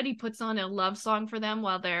pretty good. He puts on a love song for them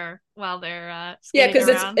while they're Yeah, skating because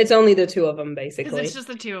it's around. it's only the two of them Because it's basically. just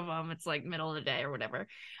the two of them. It's like middle of the day or whatever.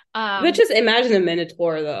 But just imagine a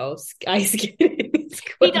Minotaur though, ice skating.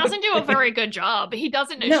 He doesn't do a very good job. He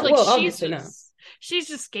doesn't No, like well, obviously not. she's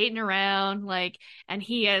just skating around like, and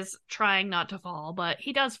he is trying not to fall, but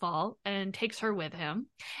he does fall and takes her with him,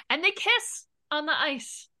 and they kiss on the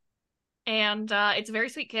ice. And it's a very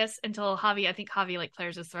sweet kiss until I think Javi like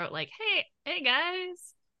clears his throat like, hey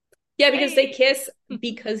guys, Yeah, because they hey. kiss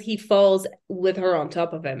because he falls with her on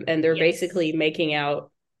top of him, and they're basically Yes, making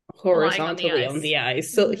out lying on the horizontally on ice. the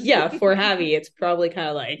ice. So yeah, for Javi, it's probably kind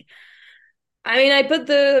of like, I mean, I put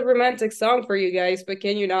the romantic song for you guys, but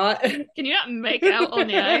can you not? Can you not make out on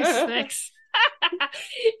the ice? Thanks.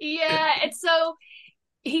 Yeah, and so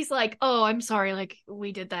he's like, "Oh, I'm sorry. Like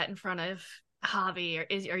we did that in front of Javi.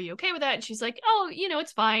 Are you okay with that?" And she's like, "Oh,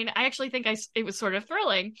 it's fine. I actually think it was sort of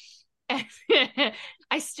thrilling."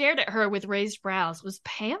 I stared at her with raised brows. Was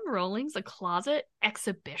Pam Rollings a closet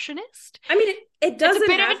exhibitionist? I mean, it doesn't it's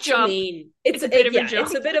a bit have of a jump. to mean It's a bit of a jump.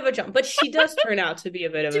 It's a bit of a jump, but she does turn out to be a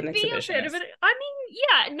bit of an exhibitionist. I mean,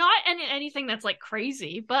 yeah, not anything that's like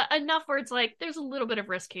crazy, but enough where it's like there's a little bit of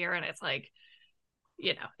risk here, and it's like,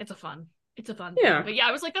 it's a fun thing. But yeah,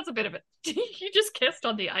 I was like, that's a bit of it. You just kissed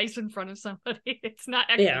on the ice in front of somebody. It's not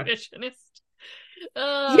exhibitionist.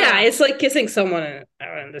 Yeah, it's like kissing someone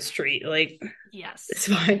out in the street. Like, yes, it's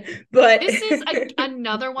fine. But this is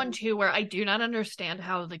another one too where I do not understand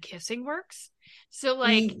how the kissing works. So,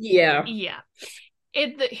 like, yeah.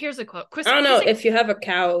 Here's a quote. I don't know if you have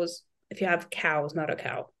cows, not a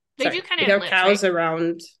cow. They do kind of have cows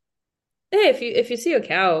around. Hey, if you see a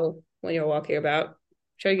cow when you're walking about,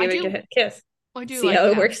 try to give it a kiss. I do see how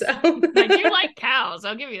it works out. I do like cows.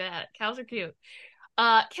 I'll give you that. Cows are cute.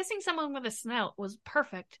 Kissing someone with a snout was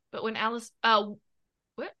perfect, but when Alice,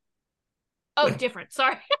 what? Oh, different.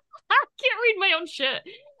 Sorry, I can't read my own shit.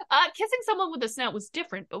 Kissing someone with a snout was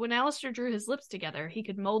different, but when Alistair drew his lips together, he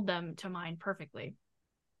could mold them to mine perfectly.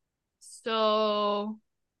 So,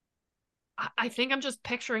 I think I'm just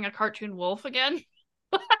picturing a cartoon wolf again.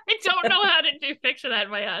 I don't know how to picture that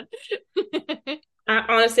in my head.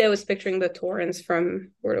 Honestly, I was picturing the Taurens from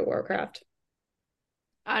World of Warcraft.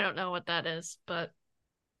 I don't know what that is, but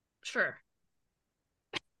sure.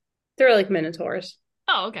 They're like Minotaurs.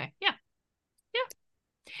 Oh, okay. Yeah.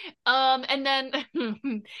 And then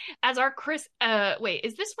as our Chris, wait,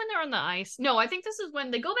 is this when they're on the ice? No, I think this is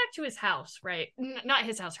when they go back to his house, right? Not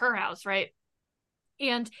his house, her house, right?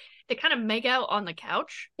 And they kind of make out on the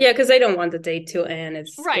couch. Yeah, because they don't want the date to end.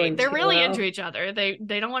 It's right. They're really into each other. They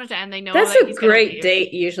don't want it to end. They know that's a great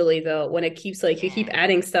date usually, though. When it keeps you keep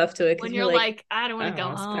adding stuff to it. When you're like, I don't want to go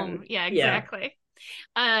home. Yeah, exactly.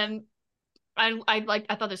 Yeah.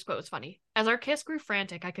 I thought this quote was funny. As our kiss grew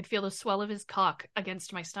frantic, I could feel the swell of his cock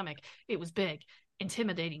against my stomach. It was big,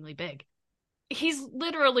 intimidatingly big. He's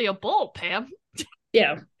literally a bull, Pam.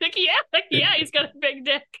 Yeah. He's got a big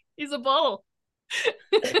dick. He's a bull.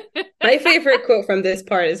 My favorite quote from this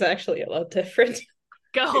part is actually a lot different.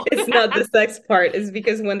 Go. It's not the sex part. It's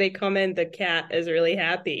because when they come in, the cat is really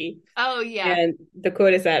happy. Oh, yeah. And the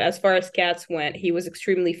quote is that as far as cats went, he was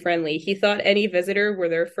extremely friendly. He thought any visitor were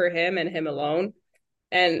there for him and him alone.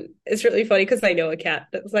 And it's really funny because I know a cat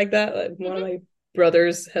that's like that. Like, one of my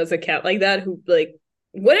brothers has a cat like that who, like,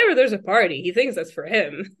 whenever there's a party, he thinks that's for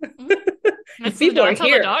him. That's people are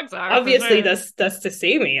here. Dogs are, obviously, that's to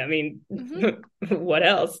see me. I mean, what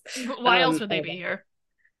else? Why else would they be here?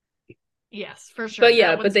 Yes, for sure. But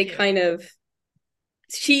yeah, but they kind of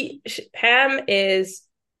Pam is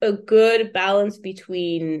a good balance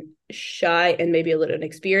between shy and maybe a little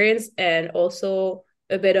inexperienced, and also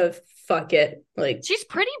a bit of fuck it. Like, she's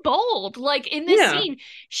pretty bold. Like, in this scene,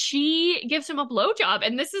 she gives him a blowjob,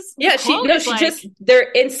 and this is they're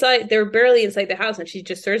barely inside the house, and she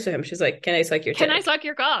just turns to him. She's like, "Can I suck your? Can I suck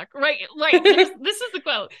your cock?" Right. This is the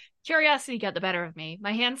quote. Curiosity got the better of me.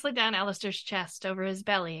 My hand slid down Alistair's chest over his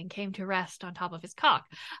belly and came to rest on top of his cock.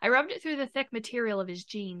 I rubbed it through the thick material of his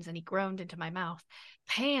jeans, and he groaned into my mouth.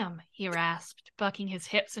 Pam, he rasped, bucking his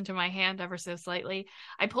hips into my hand ever so slightly.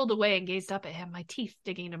 I pulled away and gazed up at him, my teeth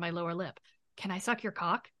digging into my lower lip. Can I suck your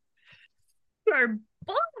cock? You're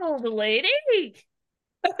bold, lady.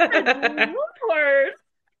 Lord.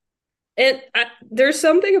 And there's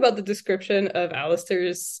something about the description of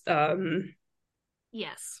Alistair's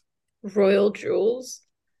yes, royal jewels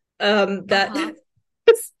that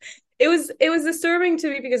it was disturbing to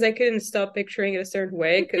me because I couldn't stop picturing it a certain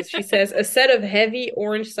way, because she says a set of heavy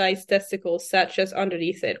orange-sized testicles sat just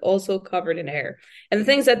underneath it, also covered in hair. And the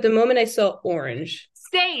thing is, at the moment I saw orange,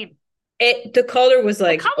 same. The color was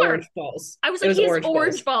like orange balls. I was like,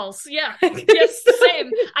 orange balls. Yeah. Yes,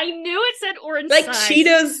 same. I knew it said orange. Like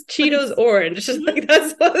size. Cheetos orange. Just like,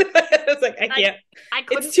 that's what I was like, I can't.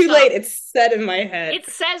 It's too late. It's set in my head. It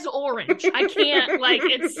says orange. I can't,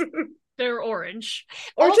 they're orange.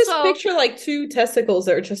 Or also, just picture like two testicles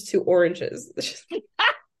that are just two oranges.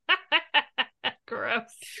 Gross.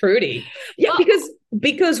 Fruity. Yeah,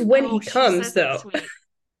 because when he comes, though,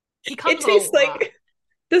 he comes, it tastes like...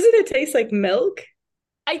 Doesn't it taste like milk?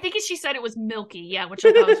 I think she said it was milky, yeah, which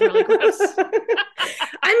I thought was really gross.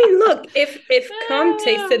 I mean, look, if cum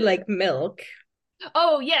tasted like milk.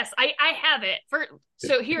 Oh, yes, I have it.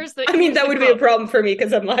 So here's the... I mean, that would be a problem for me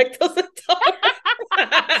because I'm lactose intolerant.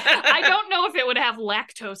 I don't know if it would have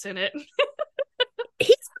lactose in it.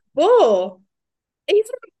 He's a bull. He's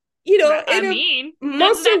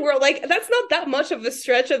monster world, like, that's not that much of a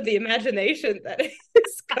stretch of the imagination that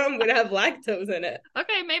his cum would have lactose in it.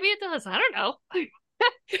 Okay, maybe it does. I don't know.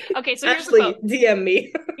 Okay, so here's the Ashley, quote. DM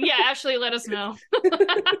me. Yeah, Ashley, let us know.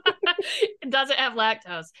 Does it have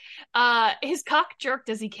lactose? His cock jerked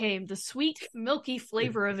as he came, the sweet, milky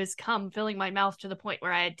flavor of his cum filling my mouth to the point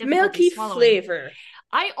where I had difficulty Milky swallowing. flavor.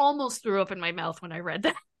 I almost threw up in my mouth when I read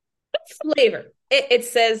that. Flavor. It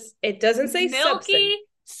says, it doesn't say Milky, substance.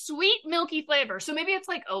 sweet, milky flavor. So maybe it's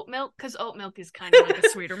like oat milk, because oat milk is kind of like a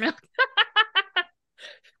sweeter milk.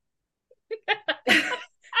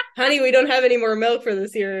 Honey, we don't have any more milk for the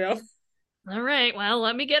cereal. All right, well,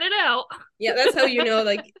 let me get it out. Yeah, that's how you know,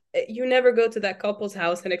 like, you never go to that couple's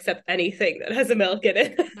house and accept anything that has a milk in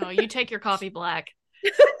it. No, you take your coffee black.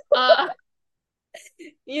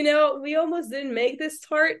 You know, we almost didn't make this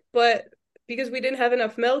tart, but because we didn't have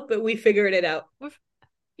enough milk, but we figured it out.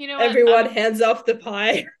 You know what? Everyone hands off the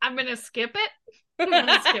pie. I'm gonna skip it. I'm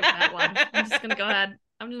gonna skip that one. I'm just gonna go ahead.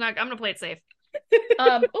 I'm gonna play it safe.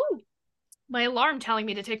 Oh, my alarm telling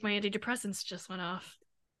me to take my antidepressants just went off.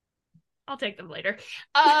 I'll take them later.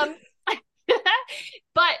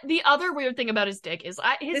 But the other weird thing about his dick is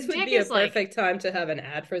his this would dick be is a perfect time to have an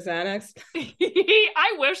ad for Xanax.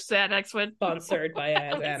 I wish Xanax would Sponsored by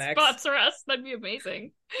Xanax. Sponsor us. That'd be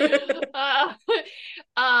amazing. But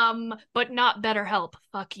not BetterHelp.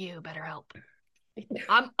 Fuck you, BetterHelp.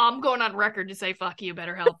 I'm going on record to say fuck you,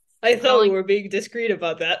 BetterHelp. I thought we were being discreet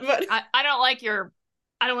about that, but I don't like your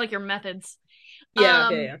methods.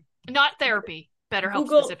 Yeah. Not therapy. BetterHelp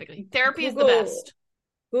specifically. Therapy is the best.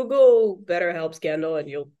 Google BetterHelp scandal and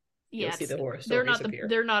you'll see the horror stories appear.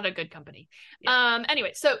 They're not a good company. Yeah.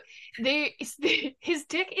 Anyway, so his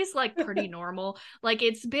dick is like pretty normal. Like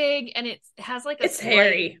it's big and it has like a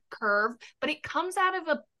hairy curve, but it comes out of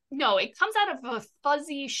a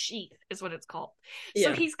fuzzy sheath is what it's called. Yeah.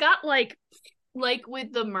 So he's got like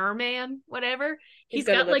with the merman, whatever, he's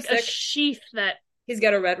got like a sheath that he's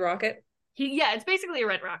got a red rocket. It's basically a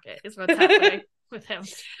red rocket is what's happening with him.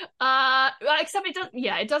 Except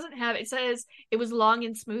it doesn't have, it says it was long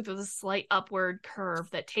and smooth with a slight upward curve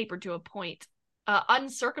that tapered to a point,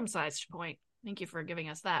 uncircumcised point. Thank you for giving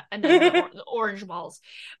us that. And then the orange balls.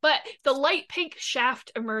 But the light pink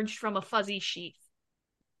shaft emerged from a fuzzy sheath.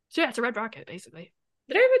 So yeah, it's a red rocket, basically.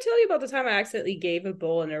 Did I ever tell you about the time I accidentally gave a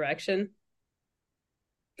bull an erection?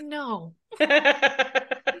 No.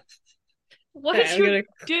 What did you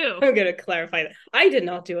do? I'm going to clarify that. I did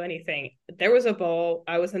not do anything. There was a bull.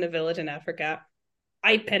 I was in a village in Africa.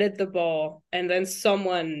 I petted the bull, and then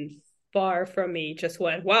someone far from me just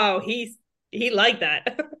went, "Wow, he liked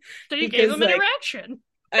that." So you gave him an erection.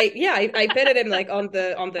 I petted him like on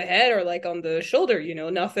the head or like on the shoulder, you know,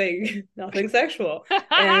 nothing sexual.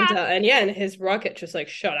 And his rocket just like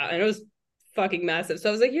shot out, and it was fucking massive. So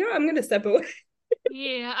I was like, I'm gonna step away.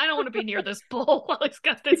 Yeah, I don't want to be near this bull while he's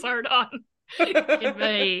got this hard on.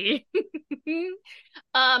 Okay,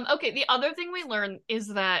 the other thing we learned is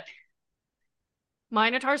that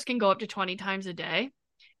Minotaurs can go up to 20 times a day,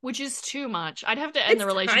 which is too much. I'd have to end the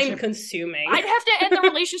relationship. Time consuming. I'd have to end the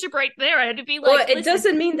relationship right there. I had to be like, well, it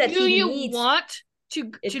doesn't mean that he want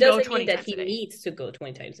to go 20 times a day. He needs to go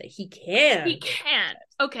 20 times a day. He can. He can.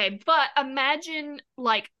 Okay, but imagine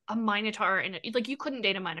like a Minotaur like you couldn't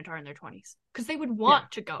date a Minotaur in their 20s because they would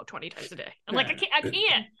want to go 20 times a day. I'm like, I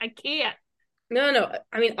can't. No.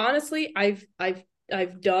 I mean, honestly, I've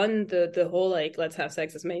done the whole like let's have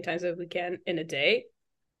sex as many times as we can in a day.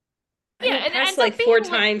 Yeah, and that's like 4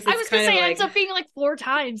 times. I was gonna say it ends up being like 4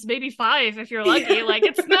 times, maybe 5 if you're lucky. Like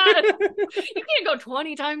it's not. You can't go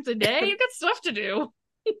 20 times a day. You've got stuff to do.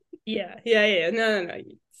 Yeah. No.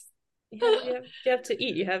 You have to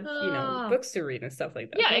eat. You have books to read and stuff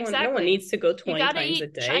like that. Yeah, exactly. No one needs to go 20 times a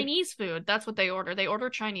day. Chinese food. That's what they order. They order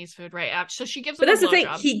Chinese food right after. So she gives. But that's the thing.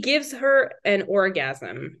 He gives her an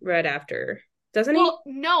orgasm right after, doesn't he? Well,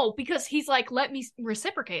 no, because he's like, let me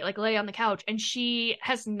reciprocate, like lay on the couch, and she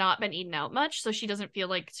has not been eating out much, so she doesn't feel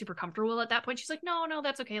like super comfortable at that point. She's like, no,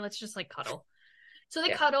 that's okay. Let's just like cuddle. So they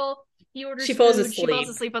cuddle. He orders food. Falls asleep. She falls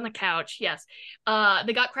asleep on the couch. Yes.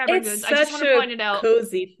 They got crab rangoons. I just want to point it out.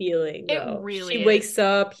 Cozy feeling. Though. It really She wakes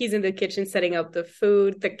up. He's in the kitchen setting up the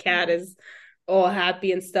food. The cat is all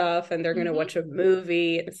happy and stuff, and they're gonna watch a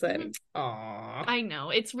movie. It's like, aw. I know.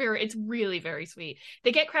 It's really very sweet.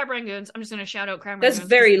 They get crab rangoons. I'm just gonna shout out crab rangoons. That's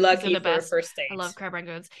very lucky for a first date. I love crab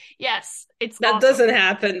rangoons. Yes, that awesome. Doesn't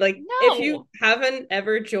happen. Like if you haven't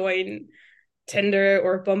ever joined Tinder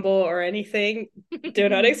or Bumble or anything, do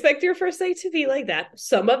not expect your first date to be like that.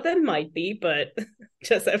 Some of them might be, but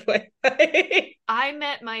just FYI. I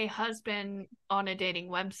met my husband on a dating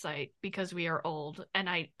website because we are old, and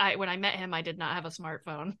I when I met him, I did not have a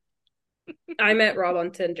smartphone. I met Rob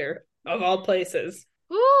on Tinder, of all places.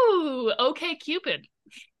 Ooh, okay, Cupid.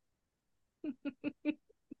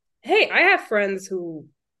 Hey, I have friends who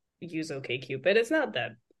use OkCupid. It's not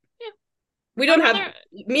that. Yeah. We don't have.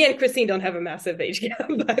 Me and Christine don't have a massive age gap,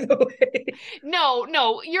 by the way.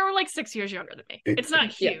 No, you're like 6 years younger than me. It's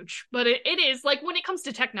not Yeah. huge, but it is like when it comes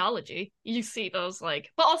to technology, you see those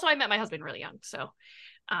like. But also, I met my husband really young, so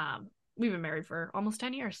we've been married for almost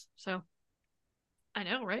 10 years. So I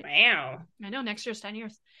know, right? Wow. I know. Next year's 10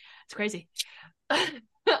 years. It's crazy.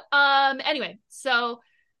 Anyway, so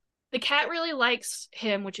the cat really likes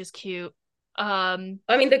him, which is cute. I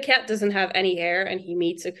mean, the cat doesn't have any hair, and he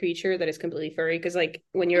meets a creature that is completely furry. Because, like,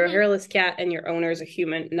 when you're a hairless cat and your owner is a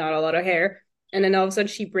human, not a lot of hair, and then all of a sudden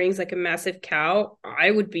she brings like a massive cow,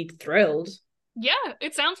 I would be thrilled. Yeah,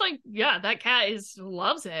 it sounds like that cat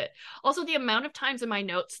loves it. Also, the amount of times in my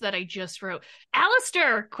notes that I just wrote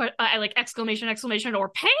Alistair, I like exclamation or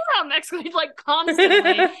Pam exclamation like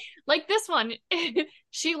constantly. Like this one,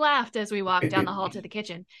 she laughed as we walked down the hall to the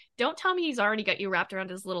kitchen. Don't tell me he's already got you wrapped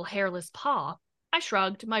around his little hairless paw. I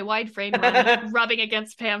shrugged, my wide frame rubbing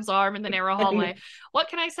against Pam's arm in the narrow hallway. What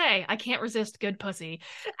can I say? I can't resist good pussy.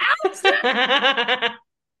 Alistair,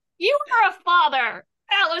 you are a father,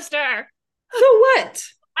 Alistair. So what?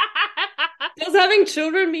 Does having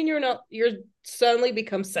children mean you're suddenly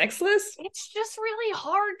become sexless? It's just really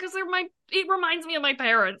hard because it reminds me of my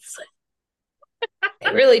parents.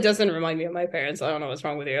 It really doesn't remind me of my parents. I don't know what's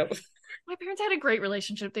wrong with you. My parents had a great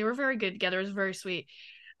relationship. They were very good together. It was very sweet.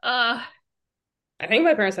 I think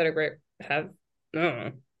my parents had a great I don't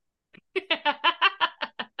know.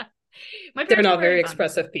 They're not very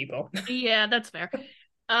expressive people. Yeah, that's fair.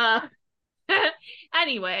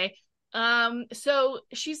 Anyway, so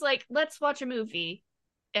she's like, let's watch a movie.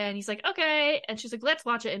 And he's like, okay. And she's like, let's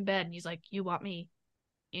watch it in bed. And he's like, you want me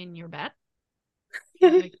in your bed?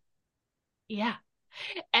 Like, yeah.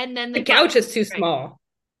 And then the couch is too small.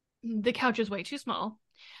 The couch is way too small.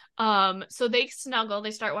 So they snuggle,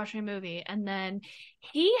 they start watching a movie, and then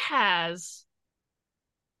he has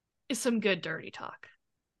some good dirty talk.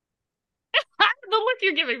 The look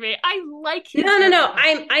you're giving me, I like his no.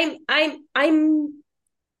 I'm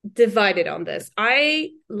divided on this. I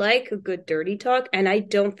like a good dirty talk, and I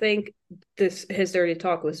don't think his dirty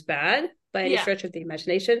talk was bad by any stretch of the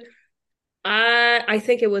imagination. I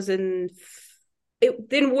think it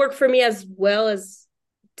didn't work for me as well as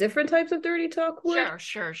different types of dirty talk would.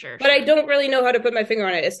 Sure. But I don't really know how to put my finger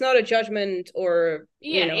on it. It's not a judgment or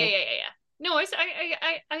yeah. No, I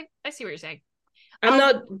see what you're saying. I'm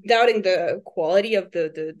not doubting the quality of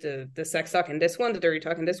the sex talk in this one, the dirty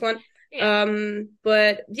talk in this one. Yeah.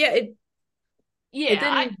 But yeah, it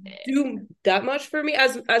didn't do that much for me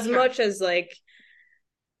as much as like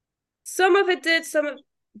some of it did. Some of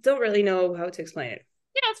don't really know how to explain it.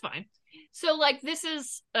 Yeah, it's fine. So like this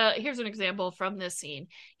is here's an example from this scene.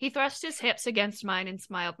 He thrust his hips against mine and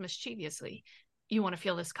smiled mischievously. You want to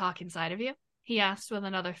feel this cock inside of you? He asked with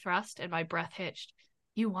another thrust, and my breath hitched.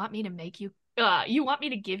 You want me to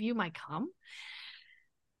give you my cum?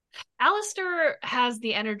 Alistair has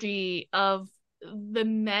the energy of the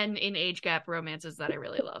men in age gap romances that I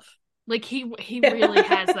really love. Like he really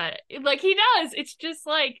has that. Like he does. It's just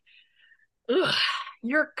like, ugh,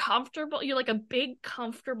 you're comfortable. You're like a big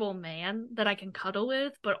comfortable man that I can cuddle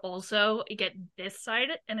with, but also you get this side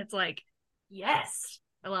and it's like, yes,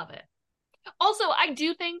 I love it. Also, I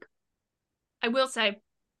will say,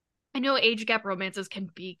 I know age gap romances can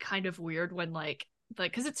be kind of weird when like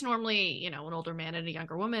because it's normally, an older man and a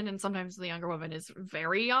younger woman, and sometimes the younger woman is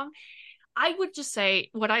very young. I would just say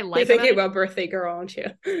what I like. You're thinking about Birthday Girl, aren't you?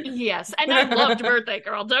 Yes, and I loved Birthday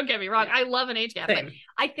Girl. Don't get me wrong. I love an age gap. Same. But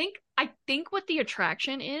I think what the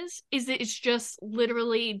attraction is that it's just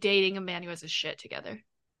literally dating a man who has his shit together.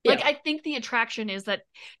 Like, I think the attraction is that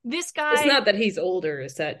this guy... It's not that he's older.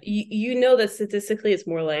 It's that you know that statistically it's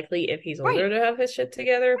more likely if he's older to have his shit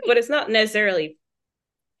together. Right. But it's not necessarily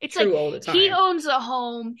true all the time. He owns a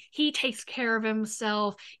home. He takes care of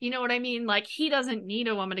himself. You know what I mean? Like, he doesn't need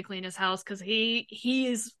a woman to clean his house because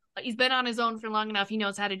he's been on his own for long enough. He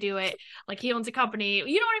knows how to do it. Like, he owns a company.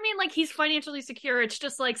 You know what I mean? Like, he's financially secure. It's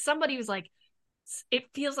just like somebody who's like... It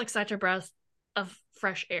feels like such a breath of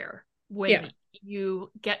fresh air when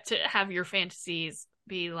you get to have your fantasies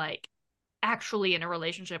be like actually in a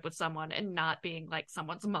relationship with someone and not being like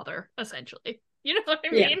someone's mother, essentially. You know what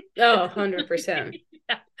I mean? Oh, 100%.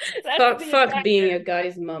 Fuck being a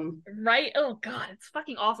guy's mom. Right? Oh, God, it's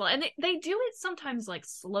fucking awful. And they do it sometimes like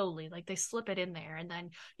slowly, like they slip it in there and then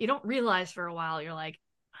you don't realize for a while, you're like,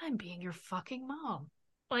 I'm being your fucking mom.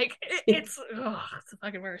 Like, it's the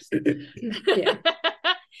fucking worst. Yeah.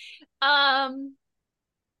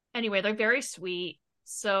 Anyway, they're very sweet.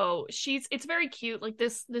 So it's very cute. Like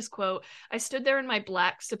this quote, I stood there in my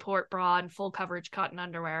black support bra and full coverage cotton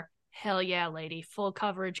underwear. Hell yeah, lady. Full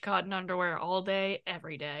coverage cotton underwear all day,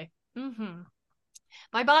 every day. Mm-hmm.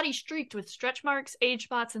 My body streaked with stretch marks, age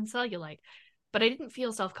spots, and cellulite. But I didn't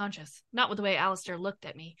feel self-conscious, not with the way Alistair looked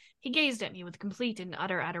at me. He gazed at me with complete and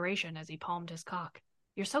utter adoration as he palmed his cock.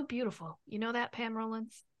 You're so beautiful. You know that, Pam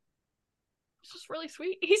Rollins? It's just really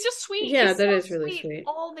sweet. He's just sweet. Yeah, He's that so is really sweet sweet.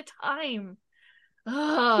 all the time.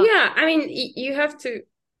 Ugh. Yeah, I mean, you have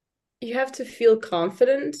to feel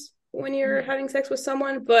confident when you're having sex with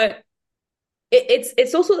someone, but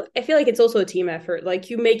it's also, I feel like it's also a team effort. Like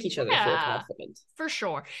you make each other feel confident. For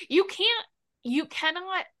sure. You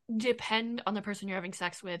cannot depend on the person you're having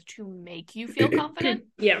sex with to make you feel confident.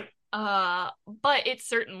 Yeah. But it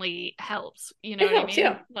certainly helps. You know It what helps, I mean?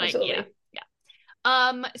 yeah. Like, Absolutely.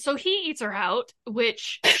 yeah. So he eats her out,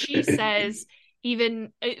 which she says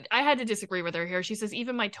even I had to disagree with her here. She says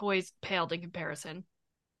even my toys paled in comparison.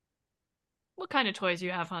 What kind of toys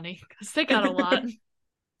you have, honey? Because they got a lot.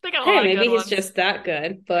 They got a Hey, lot of good maybe he's ones. just that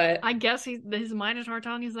good, but I guess his Minotaur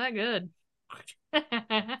tongue is that good.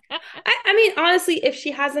 I mean, honestly, if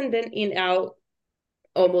she hasn't been in out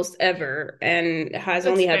almost ever and has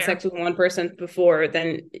That's only had fair. sex with one person before,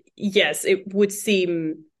 then yes, it would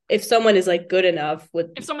seem if someone is like good enough with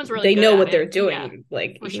If someone's really they good know at what they're it, yeah, doing,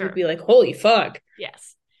 like for he would sure. be like, holy fuck.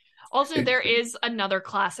 Yes. Also, there is another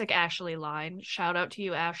classic Ashley line. Shout out to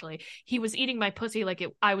you, Ashley. He was eating my pussy like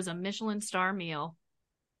I was a Michelin star meal.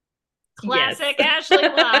 Yes. Classic Ashley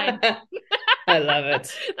line. I love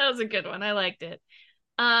it. That was a good one. I liked it.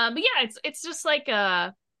 But yeah, it's just like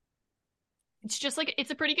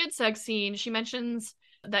it's a pretty good sex scene. She mentions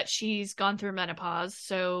that she's gone through menopause,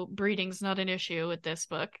 so breeding's not an issue with this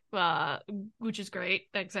book, which is great.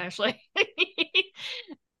 Thanks, Ashley.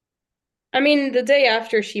 I mean, the day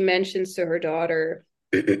after she mentions to her daughter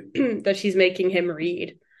that she's making him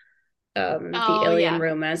read the Oh Alien yeah.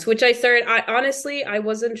 Romance, which I honestly I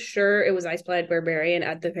wasn't sure it was Ice Plaid Barbarian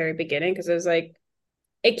at the very beginning because I was like,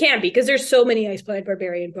 it can't be because there's so many Ice Plaid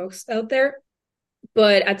Barbarian books out there.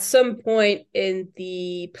 But at some point in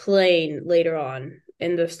the plane later on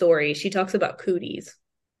in the story, she talks about cooties.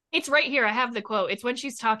 It's right here. I have the quote. It's when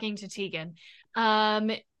she's talking to Tegan.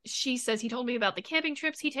 She says he told me about the camping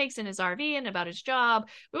trips he takes in his RV and about his job.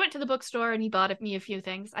 We went to the bookstore and he bought me a few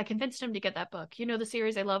things. I convinced him to get that book. You know the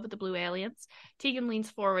series I love with the blue aliens? Tegan leans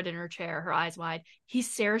forward in her chair, her eyes wide. He's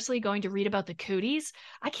seriously going to read about the cooties?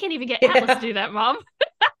 I can't even get Atlas to do that, Mom.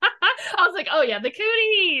 I was like, oh yeah, the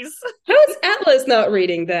cooties. How is Atlas not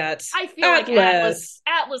reading that? I feel Atlas.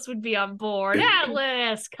 like Atlas would be on board.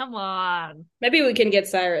 Atlas, come on. Maybe we can get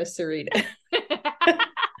Cyrus to read it.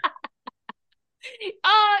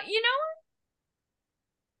 You know,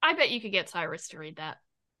 I bet you could get Cyrus to read that.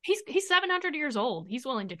 He's 700 years old. He's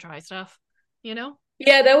willing to try stuff, you know?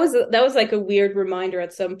 Yeah, that was like a weird reminder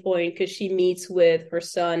at some point because she meets with her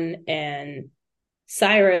son and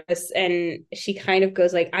Cyrus and she kind of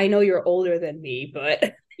goes like, I know you're older than me,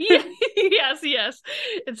 but Yeah, yes.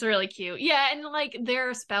 It's really cute. Yeah, and like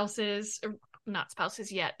their spouses, or not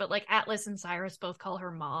spouses yet, but like Atlas and Cyrus both call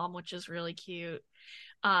her mom, which is really cute.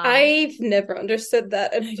 I've never understood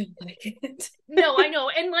that and I don't like it. No, I know.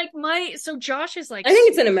 And like so Josh is like I think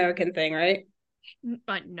it's an American thing, right?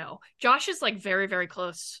 No, Josh is like very, very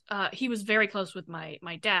close. He was very close with my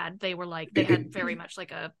dad. They were like they had very much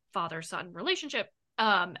like a father son relationship.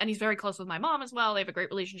 And he's very close with my mom as well. They have a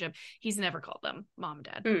great relationship. He's never called them mom and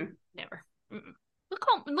dad. Never.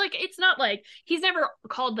 Like it's not like he's never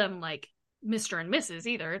called them like Mr. and Mrs.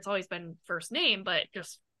 either. It's always been first name, but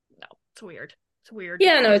just no, it's weird. It's weird.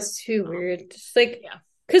 Yeah, no, it's too weird. Just like, yeah.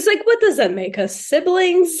 Because, like, what does that make us?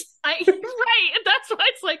 Siblings? Right. That's why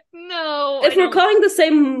it's like, no. If we're calling the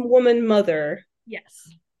same woman mother. Yes.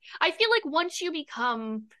 I feel like once you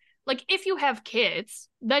become, like, if you have kids,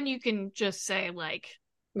 then you can just say, like,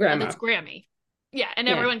 Grandma. Oh, that's Grammy. Yeah, and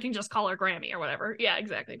everyone can just call her Grammy or whatever. Yeah,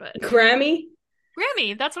 exactly. But Grammy?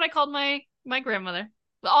 Grammy. That's what I called my grandmother.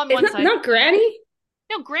 On it's one not, side. Not Granny?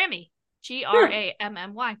 No, Grammy. Grammy.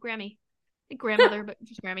 Grammy. Grandmother, but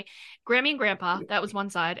just Grammy. Grammy and Grandpa, that was one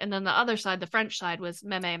side. And then the other side, the French side, was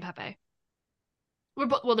Meme and Pepe. They're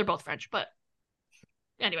both French, but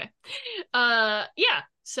anyway. Yeah.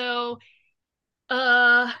 So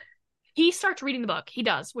he starts reading the book. He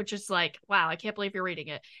does, which is like, wow, I can't believe you're reading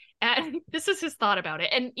it. And this is his thought about it.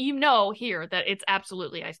 And you know here that it's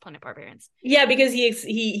absolutely Ice Planet Barbarians. Yeah, because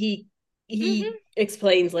he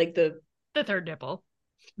explains like the third nipple.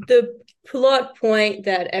 The plot point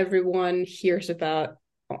that everyone hears about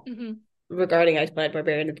regarding Ice Planet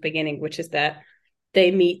Barbarian at the beginning, which is that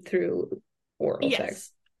they meet through oral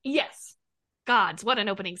sex. Yes. Gods, what an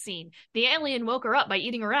opening scene. The alien woke her up by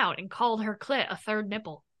eating her out and called her clit a third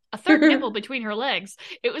nipple. A third nipple between her legs.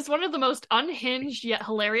 It was one of the most unhinged yet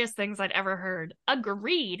hilarious things I'd ever heard.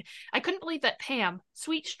 Agreed. I couldn't believe that Pam,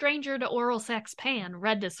 sweet stranger to oral sex Pan,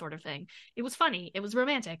 read this sort of thing. It was funny, it was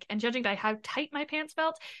romantic, and judging by how tight my pants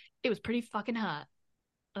felt, it was pretty fucking hot.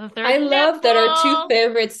 I love that our two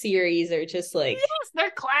favorite series are just like... Yes,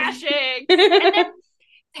 they're clashing. And then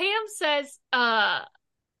Pam says, I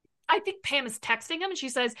think Pam is texting him, and she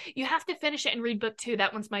says, you have to finish it and read book 2.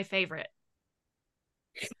 That one's my favorite.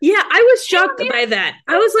 Yeah, I was shocked by that.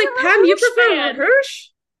 I was like, Pam, you prefer Rahoosh?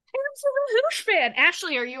 Pam's a Rahoosh fan.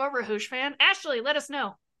 Ashley, are you a Rahoosh fan? Ashley, let us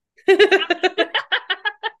know.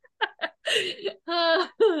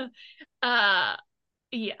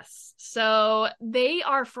 Yes. So they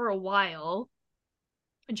are for a while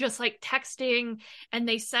just like texting, and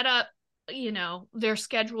they set up, their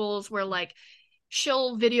schedules where like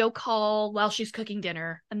she'll video call while she's cooking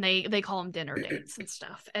dinner, and they call them dinner dates and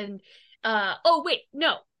stuff. And oh wait,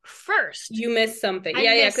 no. First, you missed something.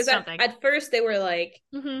 Because at first they were like,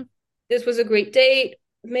 this was a great date.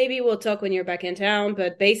 Maybe we'll talk when you're back in town.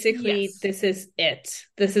 But basically, This is it.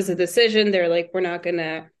 This is a decision. They're like, we're not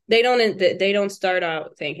gonna. They don't start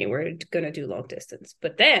out thinking we're gonna do long distance.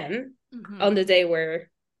 But then on the day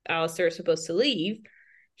where Alistair is supposed to leave,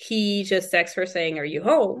 he just texts her saying, "Are you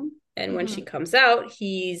home?" And when she comes out,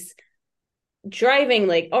 he's driving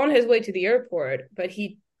like on his way to the airport, but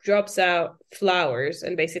he drops out flowers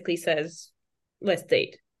and basically says, let's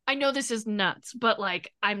date. I know this is nuts, but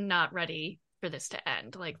like, I'm not ready for this to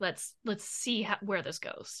end. Like, let's see where this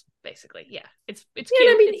goes, basically. Yeah, it's cute.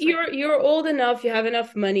 I mean, you're old enough, you have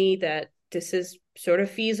enough money that this is sort of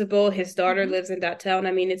feasible. His daughter lives in that town.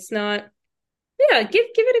 I mean, it's not... Yeah, give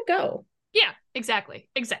it a go. Yeah, exactly.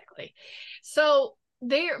 So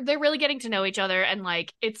they're really getting to know each other, and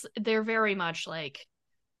like they're very much like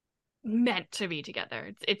meant to be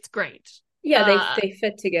together. It's great. Yeah, they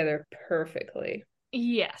fit together perfectly.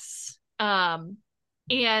 Yes. And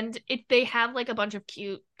they have like a bunch of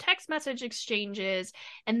cute text message exchanges,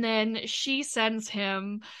 and then she sends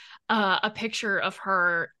him a picture of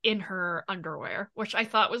her in her underwear, which I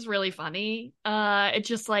thought was really funny. It's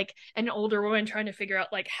just like an older woman trying to figure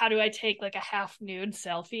out like, how do I take like a half nude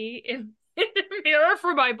selfie in the mirror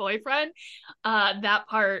for my boyfriend?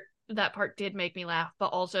 That part did make me laugh, but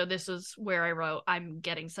also this is where I wrote, I'm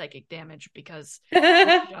getting psychic damage because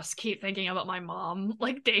I just keep thinking about my mom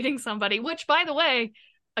like dating somebody, which by the way,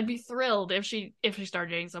 I'd be thrilled if she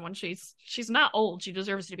started dating someone. She's not old. She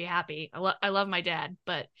deserves to be happy. I love my dad,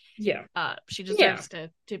 but she deserves to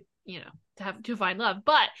find love.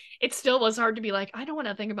 But it still was hard to be like, I don't want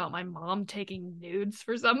to think about my mom taking nudes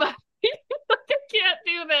for somebody. I can't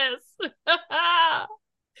do this.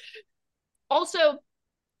 Also,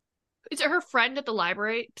 it's her friend at the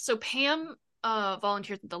library. So Pam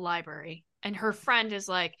volunteers at the library, and her friend is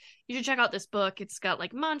like, you should check out this book. It's got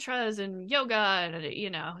like mantras and yoga, and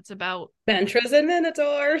it's about mantras and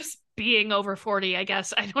minotaurs. Being over 40, I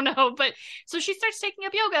guess. I don't know. But so she starts taking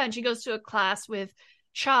up yoga, and she goes to a class with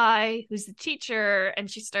Chai, who's the teacher, and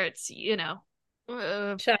she starts, Chai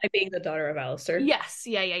being the daughter of Alistair. Yes.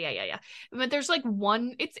 Yeah. But there's like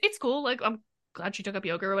one, it's cool. Like, I'm glad she took up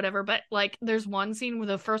yoga or whatever, but like there's one scene where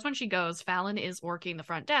the first one she goes, Fallon is working the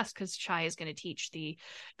front desk because Chai is going to teach the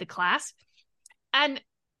class, and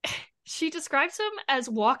she describes him as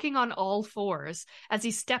walking on all fours as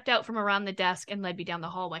he stepped out from around the desk and led me down the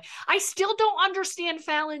hallway. I still don't understand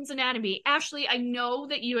Fallon's anatomy. Ashley, I know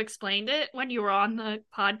that you explained it when you were on the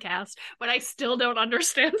podcast, but I still don't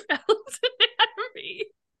understand Fallon's anatomy.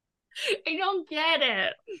 I don't get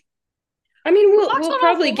it. I mean, we'll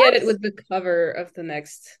probably get it with the cover of the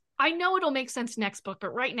next. I know it'll make sense next book,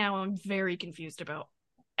 but right now I'm very confused about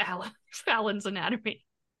Fallon's anatomy.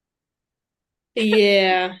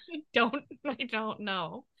 Yeah. I don't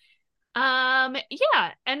know.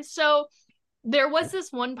 Yeah, and so there was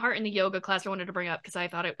this one part in the yoga class I wanted to bring up because I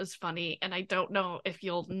thought it was funny, and I don't know if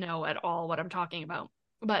you'll know at all what I'm talking about.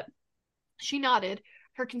 But she nodded,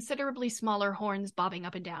 her considerably smaller horns bobbing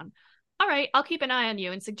up and down. All right, I'll keep an eye on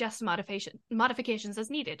you and suggest some modifications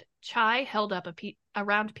as needed. Chai held up a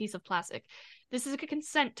round piece of plastic. This is a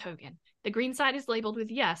consent token. The green side is labeled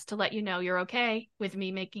with yes to let you know you're okay with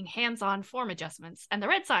me making hands-on form adjustments, and the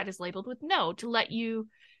red side is labeled with no to let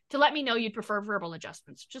me know you'd prefer verbal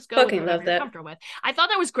adjustments. Just go with whatever you're comfortable with. I thought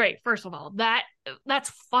that was great. First of all,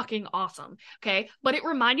 that's fucking awesome. Okay, but it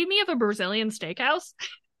reminded me of a Brazilian steakhouse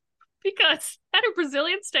because at a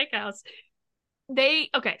Brazilian steakhouse,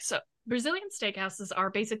 so Brazilian steakhouses are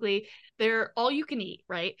basically, they're all you can eat,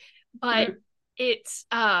 right? But it's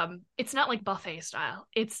not like buffet style.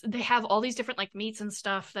 They have all these different like meats and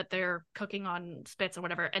stuff that they're cooking on spits or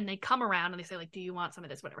whatever, and they come around and they say like, do you want some of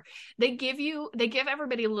this, whatever. They give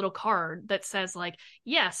everybody a little card that says like,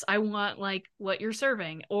 yes, I want like what you're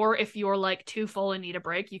serving, or if you're like too full and need a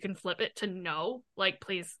break, you can flip it to no, like,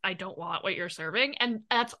 please, I don't want what you're serving. And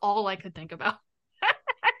that's all I could think about.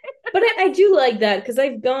 But I do like that because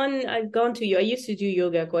I've gone to you. I used to do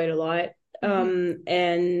yoga quite a lot. And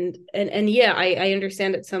yeah, I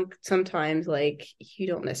understand that sometimes like you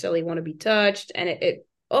don't necessarily want to be touched, and it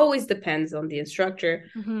always depends on the instructor.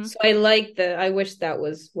 So I wish that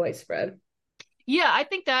was widespread. Yeah, I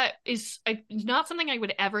think that is not something I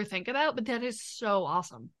would ever think about, but that is so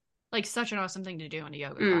awesome. Like such an awesome thing to do in a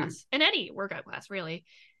yoga class, in any workout class, really.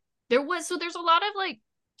 There's a lot of like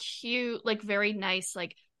cute, like very nice,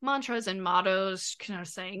 like mantras and mottos kind of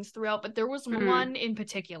sayings throughout, but there was one in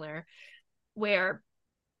particular where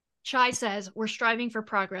Chai says, we're striving for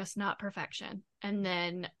progress, not perfection. And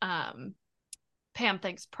then Pam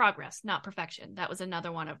thinks progress, not perfection. That was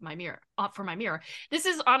another one of my mirror for my mirror. This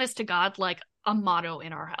is honest to God, like a motto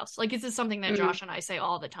in our house. Like this is something that Josh and I say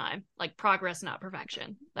all the time, like progress, not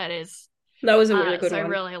perfection. That was a really good one. I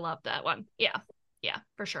really love that one. Yeah,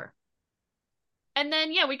 for sure. And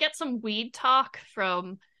then we get some weed talk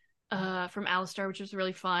from Alistair, which was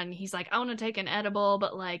really fun. He's like, I want to take an edible,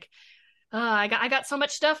 but like I got so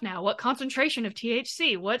much stuff now. What concentration of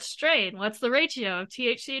THC? What strain? What's the ratio of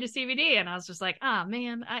THC to CBD? And I was just like,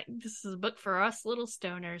 man, this is a book for us little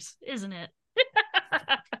stoners, isn't it?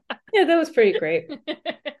 Yeah, that was pretty great.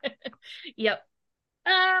 Yep.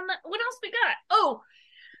 What else we got? Oh,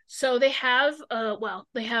 so they have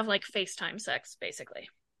like FaceTime sex, basically.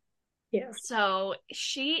 Yeah. So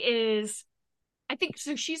she's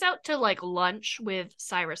out to like lunch with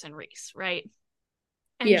Cyrus and Reese, right?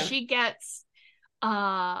 And she gets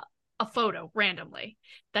a photo randomly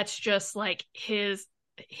that's just like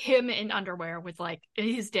him in underwear with like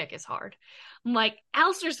his dick is hard. I'm like,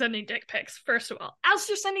 Alistair's sending dick pics, first of all.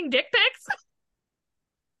 Alistair's sending dick pics?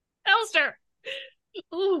 Alistair!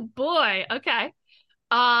 Oh boy, okay.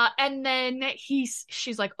 And then she's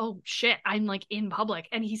like, oh shit, I'm like in public.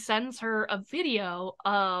 And he sends her a video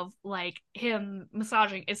of like him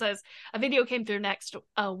massaging. It says a video came through next,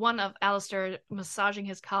 one of Alistair massaging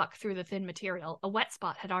his cock through the thin material. A wet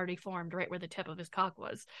spot had already formed right where the tip of his cock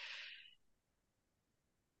was.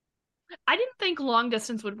 I didn't think long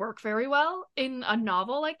distance would work very well in a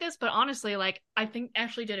novel like this, but honestly, like I think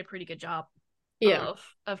Ashley did a pretty good job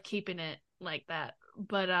of keeping it like that.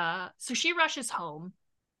 But so she rushes home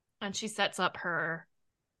and she sets up her,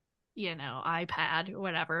 iPad or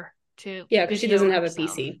whatever to because she doesn't have a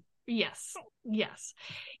PC. Yes.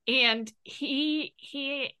 And he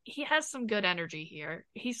has some good energy here.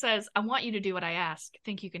 He says, I want you to do what I ask.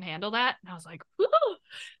 Think you can handle that? And I was like, woo!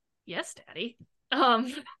 Yes, Daddy.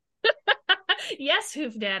 Yes,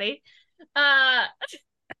 Hoof Daddy.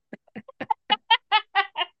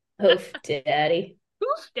 Hoof Daddy.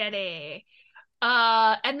 Hoof Daddy.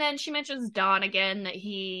 And then she mentions Don again, that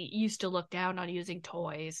he used to look down on using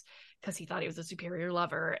toys because he thought he was a superior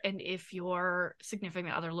lover. And if your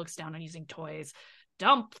significant other looks down on using toys,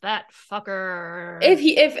 dump that fucker.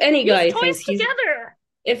 If any guy use thinks toys together.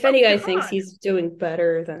 If any guy thinks he's doing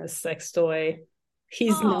better than a sex toy,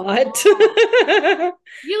 he's not.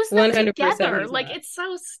 Use them together. Like, it's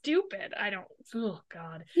so stupid. Oh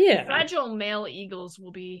God. Yeah. Fragile male egos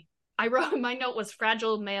will be, I wrote, my note was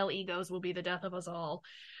fragile male egos will be the death of us all.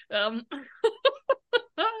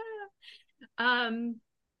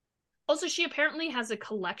 Also, she apparently has a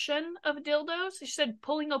collection of dildos. She said,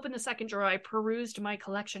 pulling open the second drawer, I perused my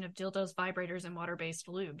collection of dildos, vibrators, and water-based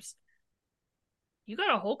lubes. You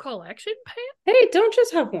got a whole collection, Pam? Hey, don't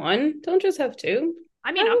just have one. Don't just have two.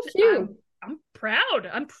 I mean, I'm proud.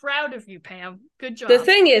 I'm proud of you, Pam. Good job. The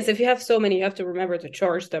thing is, if you have so many, you have to remember to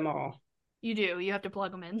charge them all. You do. You have to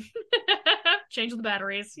plug them in. Change the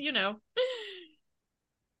batteries, Yeah,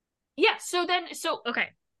 okay.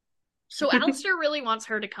 So Alistair really wants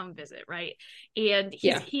her to come visit, right? And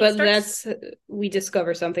we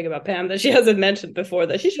discover something about Pam that she hasn't mentioned before,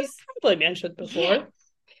 that she's probably mentioned before. Yeah.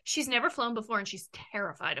 She's never flown before, and she's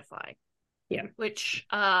terrified of flying. Yeah. Which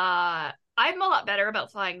I'm a lot better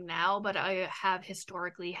about flying now, but I have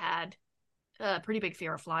historically had a pretty big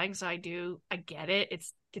fear of flying, so I get it.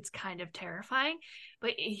 It's kind of terrifying.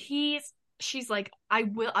 But she's like, I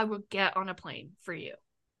will get on a plane for you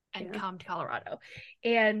and come to Colorado.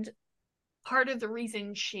 And part of the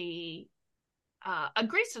reason she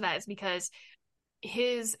agrees to that is because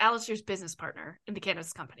Alistair's business partner in the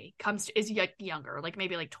cannabis company is younger, like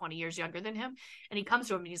maybe like 20 years younger than him, and he comes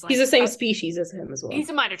to him and he's like, he's the same species as him as well. He's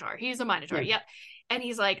a Minotaur. Yeah. And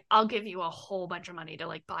he's like, I'll give you a whole bunch of money to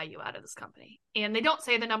like buy you out of this company. And they don't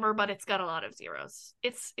say the number, but it's got a lot of zeros.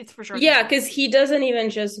 It's for sure. Yeah, because he doesn't even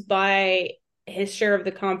just buy his share of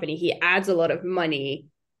the company. He adds a lot of money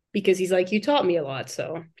because he's like, you taught me a lot,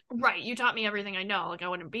 so. Right, you taught me everything I know. Like, I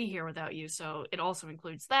wouldn't be here without you, so it also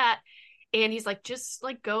includes that. And he's like, just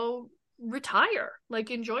like go retire,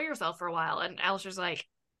 like enjoy yourself for a while. And Alistair's like,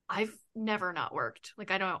 I've never not worked.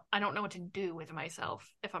 Like I don't know what to do with myself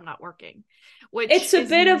if I'm not working. Which it's a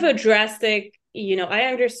bit of a drastic, I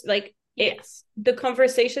understand, like yes. The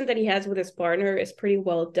conversation that he has with his partner is pretty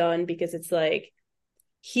well done because it's like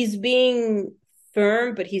he's being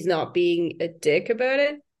firm, but he's not being a dick about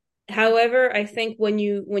it. However, I think when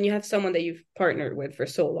you have someone that you've partnered with for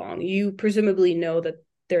so long, you presumably know that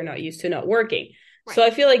they're not used to not working. Right. So I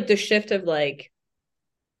feel like the shift of like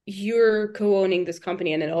you're co-owning this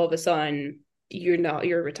company and then all of a sudden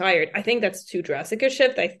you're retired. I think that's too drastic a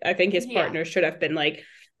shift. I think his partner should have been like,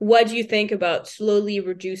 what do you think about slowly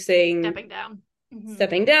reducing, stepping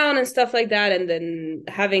down and stuff like that, and then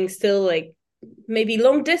having still like maybe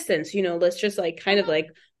long distance, let's just like kind of like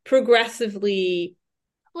progressively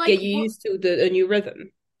like, get you used to a new rhythm.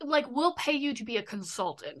 Like we'll pay you to be a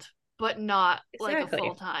consultant, but not like a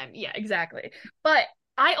full-time. Yeah, exactly. But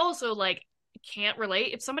I also like can't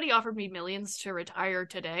relate. If somebody offered me millions to retire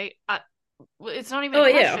today, it's not even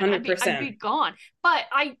a question. 100%. I'd be gone. But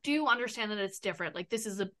I do understand that it's different. Like this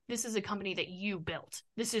is a company that you built.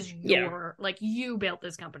 This is your like you built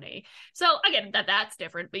this company. So again, that's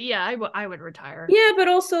different. But yeah, I would retire. Yeah, but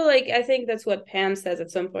also like I think that's what Pam says at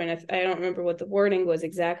some point. I don't remember what the wording was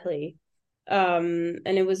exactly. And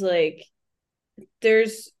it was like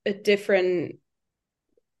there's a different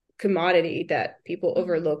commodity that people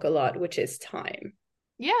overlook a lot, which is time.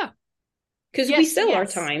 Yeah. Because we sell our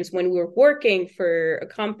times when we're working for a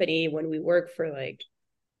company, when we work for like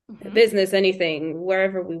a business, anything,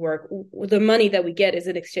 wherever we work, the money that we get is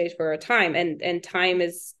in exchange for our time. And time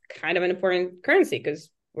is kind of an important currency because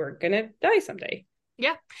we're going to die someday.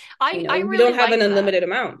 Yeah. I really we don't have an unlimited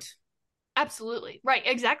amount. Absolutely. Right.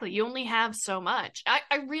 Exactly. You only have so much.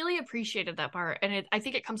 I really appreciated that part. And I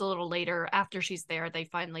think it comes a little later after she's there. They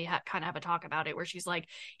finally kind of have a talk about it where he's like,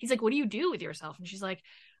 what do you do with yourself? And she's like,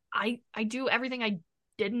 I do everything I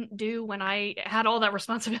didn't do when I had all that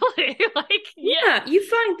responsibility. Like, yeah, you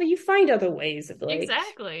find other ways of like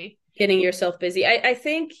exactly getting yourself busy. I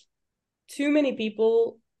think too many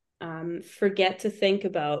people forget to think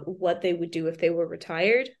about what they would do if they were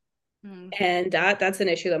retired. And that's an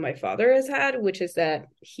issue that my father has had, which is that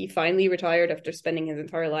he finally retired after spending his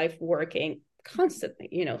entire life working constantly,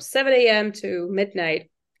 7 a.m. to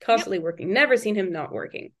midnight, constantly working. Never seen him not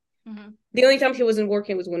working. The only time he wasn't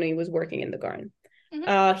working was when he was working in the garden.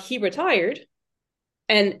 He retired,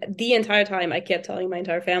 and the entire time I kept telling my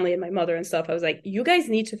entire family and my mother and stuff, I was like, you guys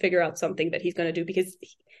need to figure out something that he's going to do because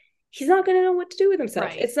he's not going to know what to do with himself.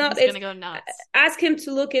 Right. It's not going to go nuts. Ask him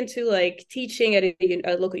to look into like teaching at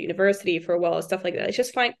a local university for a while, stuff like that. It's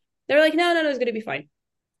just fine. They're like, no, it's going to be fine.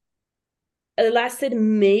 It lasted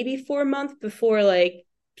maybe 4 months before like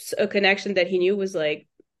a connection that he knew was like,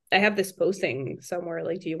 I have this posting somewhere.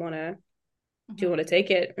 Like, do you want to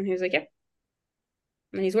take it? And he was like, yeah.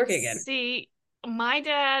 And he's working again. See, my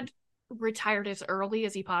dad retired as early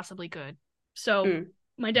as he possibly could. So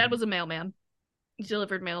my dad was a mailman. He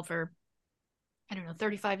delivered mail for,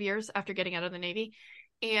 35 years after getting out of the Navy.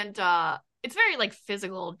 And it's very like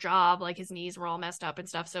physical job. Like his knees were all messed up and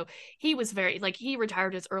stuff. So he was very like, he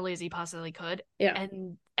retired as early as he possibly could. Yeah.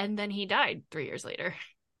 And then he died 3 years later.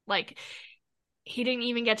 Like he didn't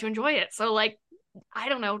even get to enjoy it. So like, I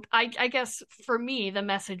don't know. I guess for me, the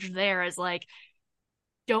message there is like,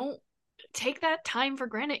 don't take that time for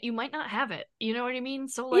granted. You might not have it. You know what I mean?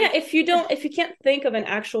 So like, yeah, if you can't think of an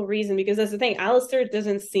actual reason, because that's the thing, Alistair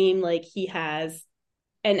doesn't seem like he has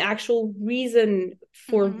an actual reason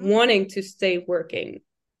for wanting to stay working.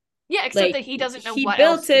 Yeah, except like, that he doesn't know what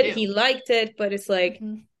built else it, to do. He liked it, but it's like,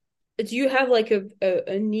 do you have like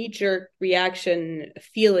a knee-jerk reaction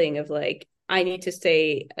feeling of like, I need to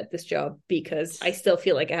stay at this job because I still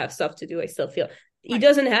feel like I have stuff to do. I still feel he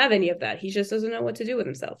doesn't have any of that. He just doesn't know what to do with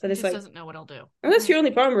himself. And he it's just like, doesn't know what he'll do. And that's your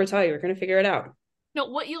only problem, retire. You're going to figure it out. No,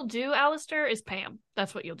 what you'll do, Alistair, is Pam.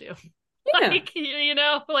 That's what you'll do. Yeah.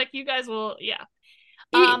 Like, like you guys will, yeah.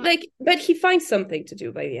 But he finds something to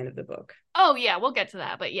do by the end of the book. Oh yeah, we'll get to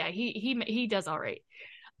that. But yeah, he does all right.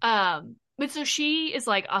 But so she is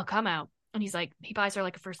like, I'll come out. And he's like, he buys her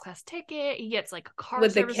like a first class ticket. He gets like a car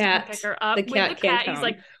with service the cat. to pick her up. The cat. He's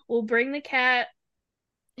like, we'll bring the cat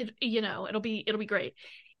it'll be great.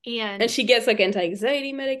 And she gets like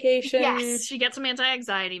anti-anxiety medication. Yes, she gets some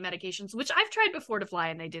anti-anxiety medications, which I've tried before to fly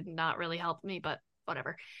and they did not really help me, but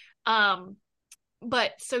whatever.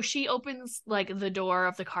 But so she opens like the door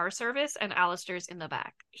of the car service and Alistair's in the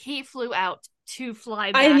back. He flew out to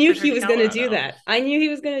fly back. I knew he was going to do that. I knew he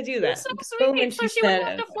was going to do that. So sweet. So she wouldn't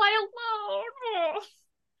have to fly alone.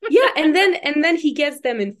 Yeah, and then he gets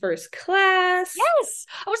them in first class. Yes.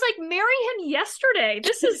 I was like, marry him yesterday.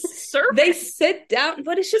 This is service. They sit down,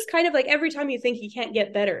 but it's just kind of like every time you think he can't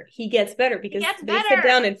get better, he gets better because they sit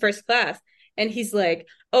down in first class. And he's like,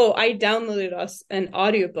 oh, I downloaded us an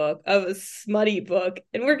audiobook of a smutty book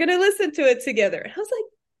and we're going to listen to it together. And I was like,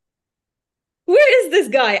 where is this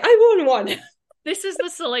guy? I want one. This is the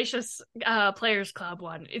Salacious Players Club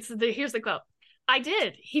one. Here's the quote. I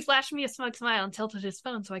did. He flashed me a smug smile and tilted his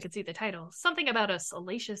phone so I could see the title. Something about a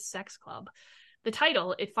salacious sex club. The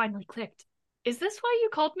title, it finally clicked. Is this why you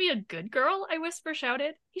called me a good girl? I whisper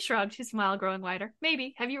shouted. He shrugged, his smile growing wider.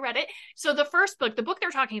 Maybe. Have you read it? So the first book, the book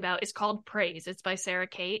they're talking about is called Praise. It's by Sarah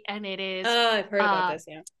Kate, and it is... I've heard about this,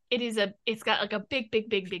 yeah. It's got like a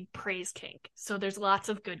big praise kink. So there's lots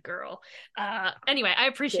of good girl. Anyway, I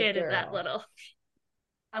appreciated that little...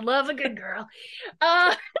 I love a good girl.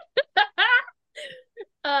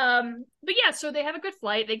 But yeah, so they have a good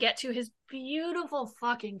flight. They get to his beautiful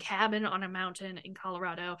fucking cabin on a mountain in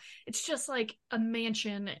Colorado. It's just like a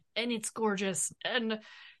mansion and it's gorgeous. And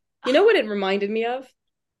you know what it reminded me of?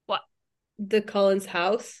 What? The Cullens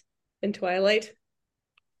house in Twilight.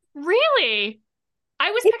 Really?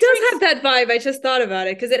 It does have that vibe. I just thought about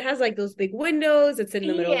it because it has like those big windows. It's in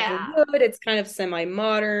the middle of the wood. It's kind of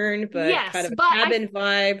semi-modern, but kind of a cabin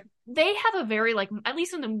vibe. They have a very, like, at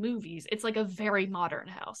least in the movies, it's like a very modern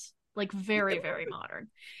house. Like, very, very modern.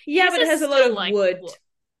 Yeah, but it has a lot of like wood.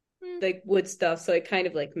 Like wood stuff, so it kind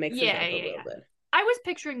of like mixes up a little bit. I was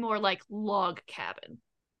picturing more like log cabin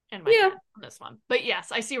in my head on this one. But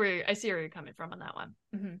yes, I see where you're coming from on that one.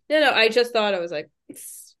 Mm-hmm. No, I just thought I was like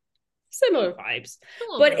similar vibes.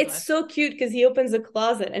 But it's so cute because he opens a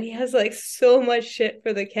closet and he has like so much shit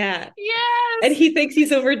for the cat. Yes. And he thinks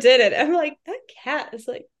he's overdid it. I'm like, that cat is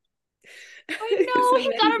like I know,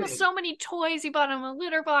 he got him so many toys. He bought him a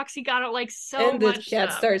litter box. He got it like so much. And the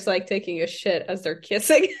cat starts like taking a shit as they're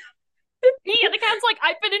kissing. Yeah, the cat's like,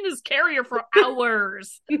 I've been in his carrier for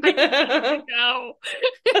hours. I can't go.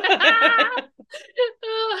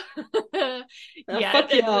 Yeah,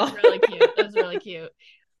 it was really cute. It was really cute.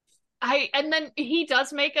 And then he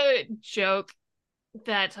does make a joke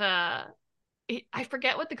that I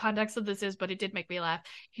forget what the context of this is, but it did make me laugh.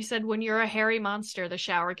 He said, when you're a hairy monster, the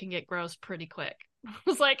shower can get gross pretty quick. I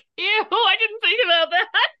was like, ew, I didn't think about that.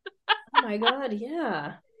 Oh my god,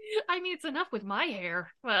 yeah. I mean, it's enough with my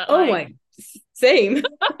hair. But my, same.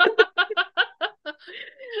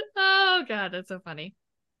 Oh god, that's so funny.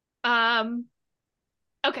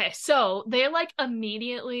 Okay, so they like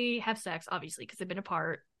immediately have sex, obviously, because they've been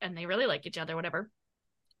apart and they really like each other, whatever.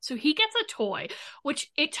 So he gets a toy, which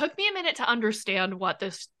it took me a minute to understand what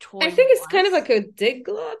this toy I think it's kind of like a dig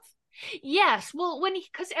glove. Yes. Well,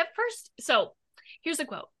 because at first, so here's a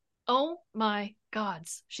quote. Oh my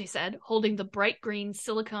gods, she said, holding the bright green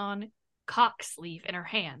silicone cock sleeve in her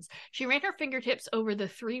hands. She ran her fingertips over the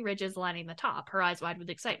 3 ridges lining the top, her eyes wide with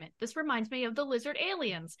excitement. This reminds me of the lizard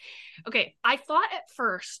aliens. Okay, I thought at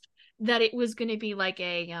first that it was going to be like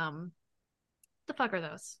a, the fuck are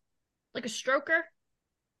those? Like a stroker?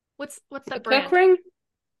 What's that brand? Cock ring?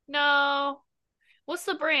 No. What's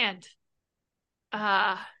the brand?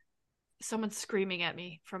 Someone's screaming at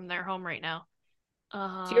me from their home right now.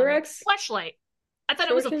 T-Rex? Fleshlight. I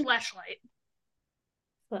thought it was a fleshlight.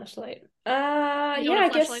 Flashlight. You know yeah,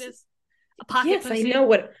 what a I guess. Is? A pocket yes, pussy?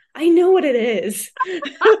 I know what it is.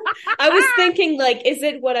 I was thinking, like, is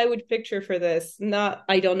it what I would picture for this? Not,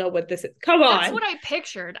 I don't know what this is. Come on. That's what I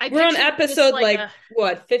pictured. We're on episode, like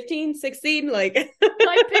what, 15, 16? Like,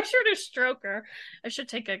 I pictured a stroker. I should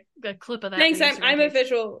take a clip of that. Thanks, I'm a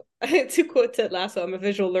visual, to quote Ted Lasso, I'm a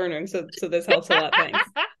visual learner, so this helps a lot, thanks.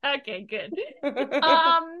 Okay, good.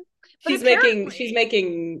 She's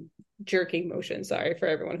making jerking motion. Sorry for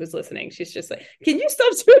everyone who's listening. She's just like, can you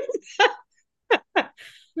stop doing that?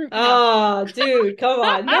 Oh, dude, come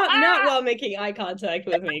on. Not while making eye contact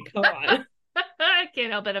with me. Come on. I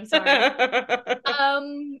can't help it. I'm sorry. That's what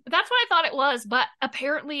I thought it was, but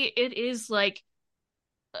apparently it is like,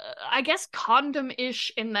 I guess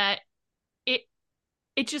condom-ish in that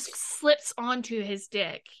it just slips onto his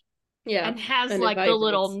dick. Yeah. And has like the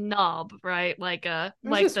little knob, right? Like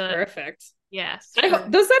like the perfect. Yes.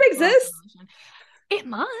 Does that exist? It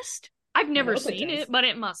must. I've never seen it, but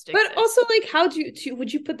it must But exist. also, like, how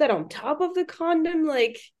would you put that on top of the condom?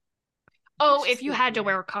 Like, oh, if you had to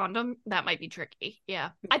wear a condom, that might be tricky. Yeah.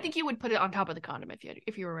 I think you would put it on top of the condom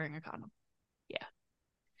if you were wearing a condom. Yeah.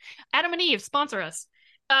 Adam and Eve, sponsor us.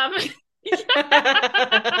 Um,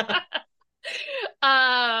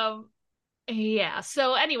 um yeah.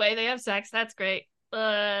 So anyway, they have sex. That's great.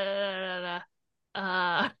 I'm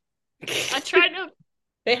trying to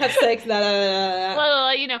they have sex.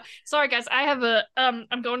 well, sorry guys, I have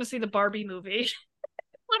I'm going to see the Barbie movie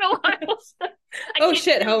in a while. So oh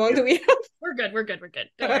shit, how long do we have? We're good.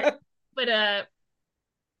 Don't worry. But okay,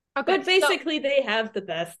 but basically they have the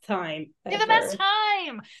best time ever. They have the best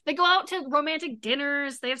time. They go out to romantic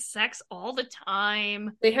dinners. They have sex all the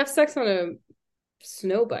time. They have sex on a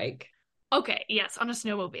snow bike. Okay, yes, on a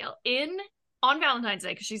snowmobile. On Valentine's Day,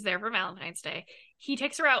 because she's there for Valentine's Day, he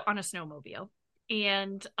takes her out on a snowmobile.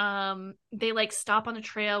 And they like stop on a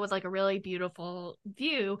trail with like a really beautiful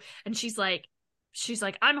view, and she's like,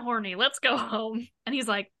 I'm horny, let's go home. And he's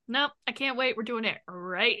like, nope, I can't wait, we're doing it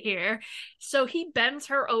right here. So he bends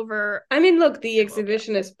her over. I mean, look, the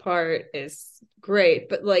exhibitionist part is great,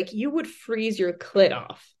 but like, you would freeze your clit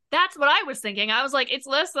off. That's what I was thinking. I was like, it's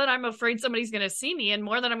less that I'm afraid somebody's gonna see me and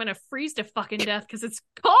more that I'm gonna freeze to fucking death because it's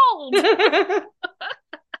cold.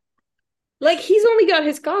 Like, he's only got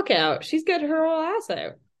his cock out. She's got her whole ass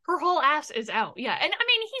out. Her whole ass is out. Yeah. And I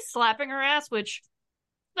mean, he's slapping her ass, which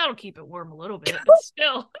that'll keep it warm a little bit, but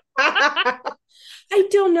still. I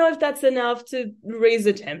don't know if that's enough to raise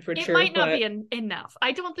the temperature. It might not be enough.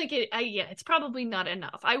 I don't think it's probably not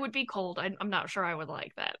enough. I would be cold. I'm not sure I would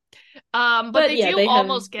like that. But they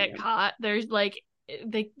almost get caught. There's like,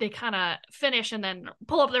 they kind of finish and then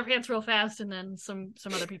pull up their pants real fast, and then some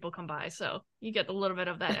other people come by, so you get a little bit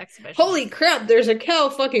of that exhibition. Holy crap, there's a cow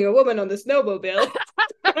fucking a woman on the snowmobile.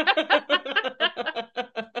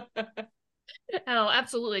 Oh,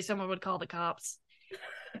 absolutely, someone would call the cops.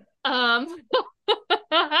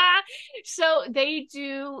 So they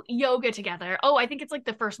do yoga together. Oh, I think it's like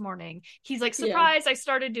the first morning. He's like, surprise, I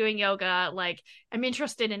started doing yoga. Like, I'm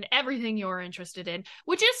interested in everything you're interested in,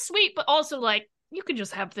 which is sweet, but also like, you can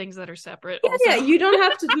just have things that are separate. Yeah, you don't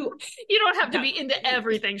have to do. You don't have to be into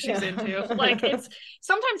everything she's into. Like, it's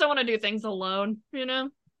sometimes I want to do things alone, you know?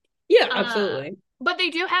 Yeah, absolutely. But they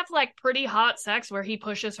do have like pretty hot sex where he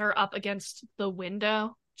pushes her up against the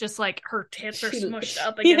window. Just like her tits are smushed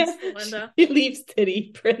up against the window. He leaves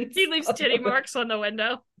titty prints. He leaves titty marks on the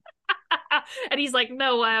window. And he's like,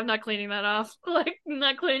 no way, I'm not cleaning that off. Like, I'm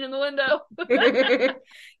not cleaning the window.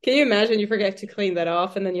 Can you imagine you forget to clean that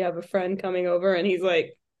off and then you have a friend coming over and he's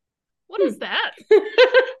like, what is that?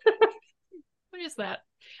 What is that?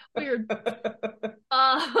 Weird. The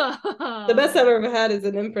best I've ever had is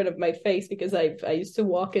an imprint of my face because I used to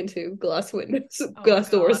walk into glass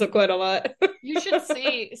doors quite a lot. You should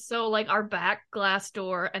see. So like our back glass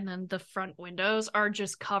door and then the front windows are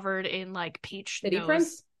just covered in like peach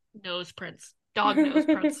nose prints, dog nose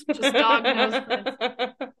prints, just dog nose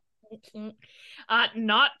prints.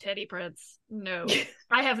 Not teddy prints. No,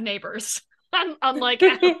 I have neighbors. Unlike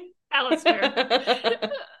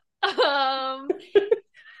Alistair.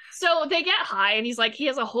 So they get high, and he's like, he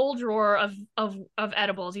has a whole drawer of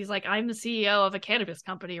edibles. He's like, I'm the CEO of a cannabis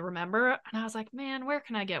company, remember? And I was like, man, where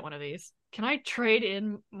can I get one of these? Can I trade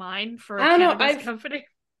in mine for a cannabis company?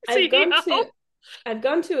 I've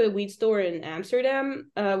gone to a weed store in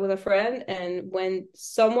Amsterdam with a friend, and when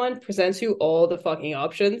someone presents you all the fucking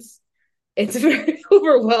options, it's very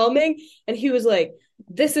overwhelming. And he was like,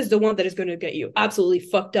 this is the one that is going to get you absolutely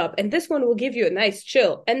fucked up, and this one will give you a nice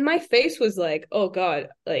chill. And my face was like, oh god,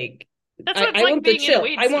 like, that's what I want the chill.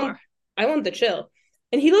 I want the chill.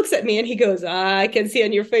 And he looks at me and he goes, I can see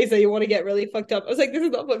on your face that you want to get really fucked up. I was like, this is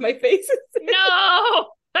not what my face is. No,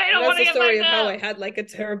 I don't want to get fucked up. That's the story of how I had like a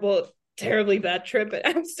terribly bad trip at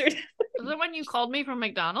Amsterdam. Is it when you called me from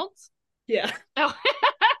McDonald's? Yeah. Oh.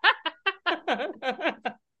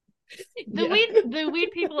 The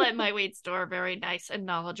weed people at my weed store are very nice and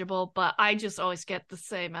knowledgeable, but I just always get the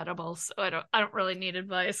same edibles, so I don't really need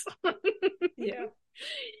advice. Yeah.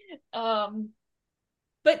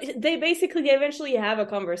 But they eventually have a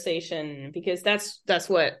conversation because that's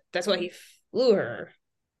why he flew her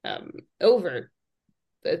over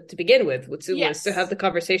to begin with was to have the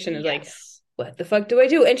conversation and like, what the fuck do I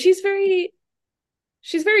do? And she's very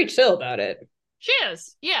chill about it. She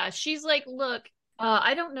is. Yeah, she's like, look,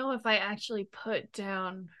 I don't know if I actually put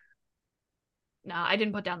down. No, I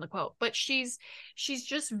didn't put down the quote, but she's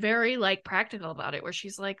just very like practical about it, where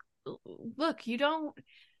she's like, look,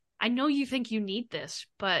 I know you think you need this,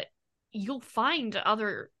 but you'll find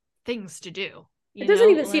other things to do. It doesn't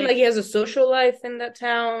even seem like he has a social life in that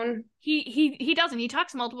town. He doesn't. He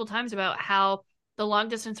talks multiple times about how the long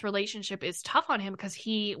distance relationship is tough on him because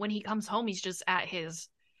when he comes home, he's just at his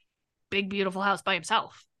big beautiful house by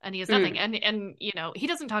himself and he has nothing. And he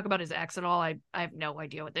doesn't talk about his ex at all. I have no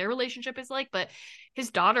idea what their relationship is like, but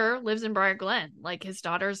his daughter lives in Briar Glen. Like, his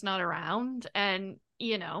daughter's not around, and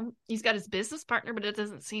he's got his business partner, but it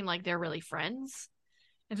doesn't seem like they're really friends.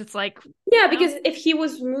 And it's like, yeah, because if he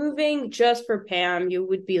was moving just for Pam, you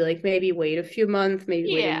would be like, maybe wait a few months,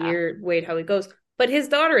 maybe wait a year, wait how it goes. But his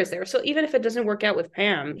daughter is there. So even if it doesn't work out with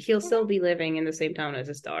Pam, he'll still be living in the same town as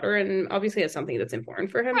his daughter. And obviously it's something that's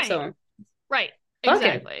important for him. Right. So right.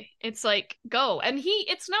 Exactly. It's like, go. And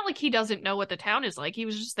it's not like he doesn't know what the town is like. He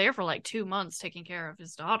was just there for like 2 months taking care of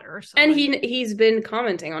his daughter. So, and he's been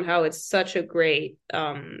commenting on how it's such a great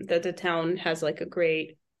that the town has like a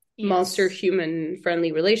great monster human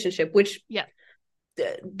friendly relationship, which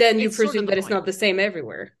then you presume that it's not the same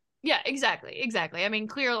everywhere. Yeah, exactly. I mean,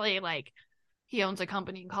 clearly, like, he owns a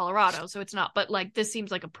company in Colorado, so it's not, but like, this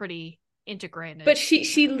seems like a pretty integrated. But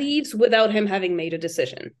she leaves without him having made a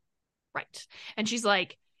decision. Right. And she's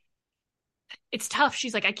like, it's tough.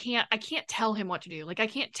 She's like, I can't tell him what to do. Like, I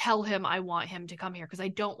can't tell him I want him to come here because I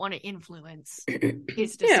don't want to influence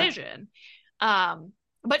his decision.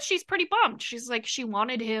 But she's pretty bummed. She's like, she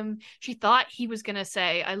wanted him. She thought he was going to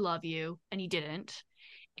say, I love you. And he didn't.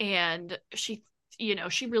 And she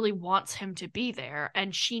really wants him to be there.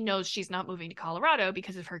 And she knows she's not moving to Colorado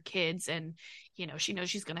because of her kids. And, she knows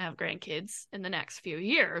she's going to have grandkids in the next few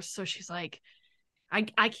years. So she's like,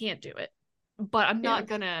 I can't do it. But I'm not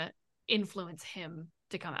going to influence him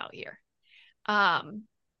to come out here. And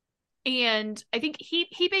I think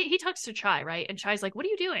he talks to Chai, right? And Chai's like, what are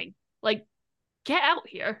you doing? Like, get out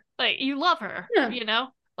here. Like, you love her,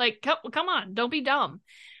 like, come on, don't be dumb.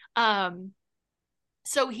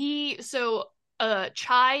 So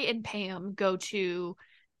Chai and Pam go to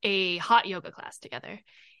a hot yoga class together,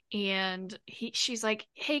 and she's like,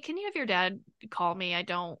 hey, can you have your dad call me? I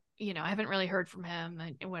don't, I haven't really heard from him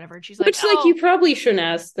and whatever. And she's like, which, like, you probably shouldn't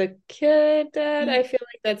ask the kid that. I feel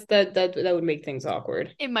like that would make things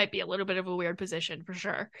awkward. It might be a little bit of a weird position for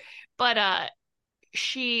sure. But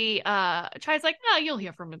Chai's like, no, you'll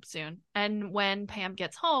hear from him soon. And when Pam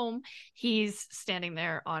gets home, he's standing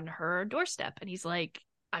there on her doorstep and he's like,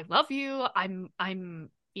 I love you. I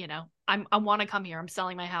want to come here. I'm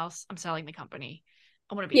selling my house. I'm selling the company.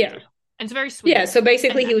 I want to be with you. And it's very sweet. Yeah. So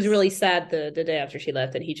basically he was really sad the day after she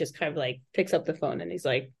left, and he just kind of like picks up the phone and he's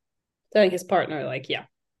like telling his partner, like, yeah,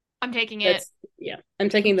 I'm taking it. I'm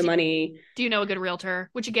taking the money. Do you know a good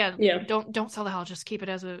realtor? Which, again, don't sell the house. Just keep it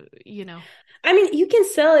as a, I mean, you can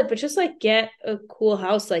sell it, but just like get a cool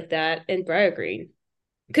house like that in Briar Green.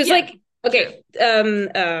 Because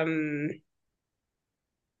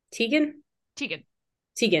Tegan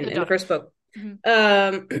in the first book.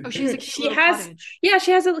 Mm-hmm. She has a cute cottage. Yeah,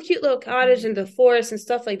 she has a cute little cottage in the forest and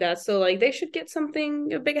stuff like that. So like they should get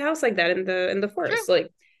a big house like that in the forest. True.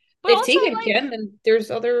 Like, but if Tegan can, then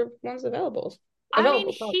there's other ones available. I mean,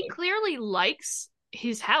 he clearly likes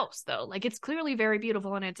his house though. Like, it's clearly very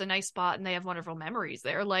beautiful and it's a nice spot and they have wonderful memories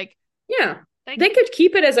there. Like, yeah. They could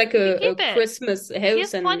keep it as like a Christmas house. He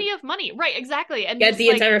has plenty of money. Right, exactly. And get the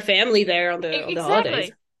entire family there on the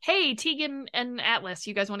holidays. Hey, Tegan and Atlas,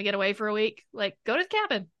 you guys want to get away for a week? Like, go to the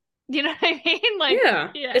cabin. You know what I mean? Like, yeah.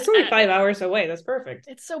 It's only 5 hours away. That's perfect.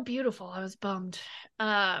 It's so beautiful. I was bummed.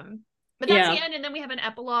 But that's the end. And then we have an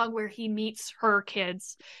epilogue where he meets her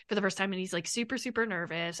kids for the first time and he's like super, super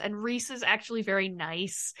nervous. And Reese is actually very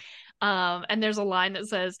nice. And there's a line that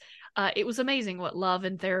says, it was amazing what love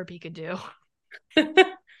and therapy could do.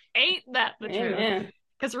 Ain't that the truth?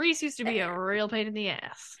 Because Reese used to be a real pain in the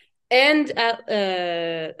ass. And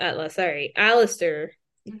Alistair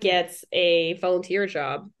gets a volunteer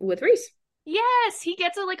job with Reese. Yes, he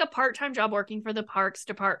gets a part-time job working for the parks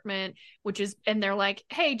department, and they're like,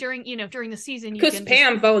 hey, during the season, because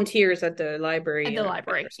Pam volunteers at the library. At the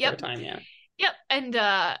library, yep. Time, yep.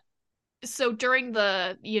 And so during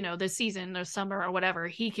the the season, the summer or whatever,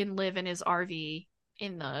 he can live in his RV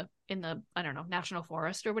in the I don't know, national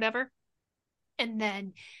forest or whatever. And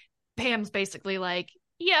then Pam's basically like,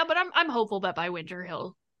 yeah, but I'm hopeful that by winter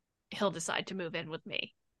he'll decide to move in with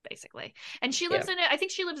me, basically. And she lives in it. I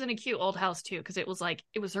think she lives in a cute old house too, because it was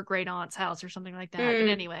her great aunt's house or something like that. But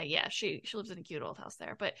anyway, yeah, she lives in a cute old house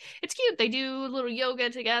there. But it's cute. They do a little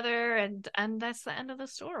yoga together, and that's the end of the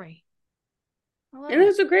story. And it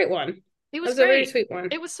was a great one. It was a very sweet one.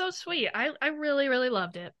 It was so sweet. I really, really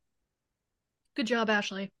loved it. Good job,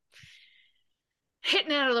 Ashley.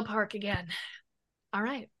 Hitting out of the park again. All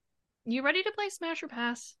right. You ready to play Smash or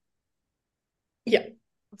Pass? Yeah.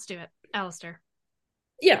 Let's do it. Alistair,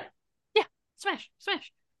 Yeah. Yeah, smash,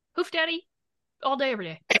 smash. Hoof Daddy, all day, every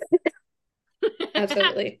day.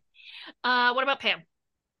 Absolutely. What about Pam?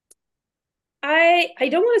 I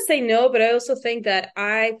don't want to say no, but I also think that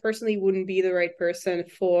I personally wouldn't be the right person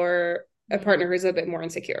for a partner who's a bit more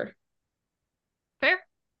insecure. Fair?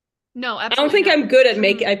 No, I don't absolutely think not. I'm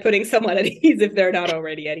good at putting someone at ease if they're not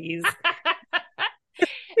already at ease.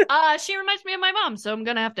 She reminds me of my mom, so I'm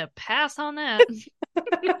gonna have to pass on that.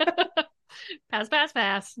 Pass, pass,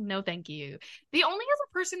 pass. No, thank you. The only other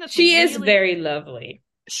person that's She is really very lovely.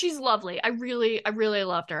 she's lovely. I really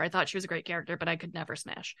loved her. I thought she was a great character, but I could never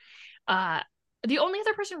smash. Uh the only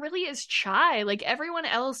other person really is Chai. Like everyone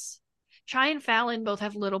else, Chai and Fallon both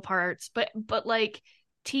have little parts, but like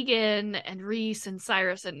Tegan and Reese and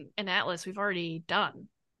Cyrus and Atlas, we've already done,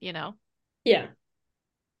 you know? Yeah.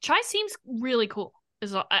 Chai seems really cool.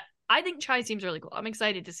 I think Chai seems really cool. I'm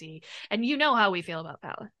excited to see. And you know how we feel about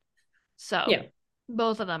Fallon. So Yeah.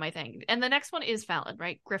 both of them, I think. And the next one is Fallon,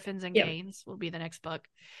 right? Griffins and Yeah. Gaines will be the next book.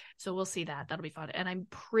 So we'll see that. That'll be fun. And I'm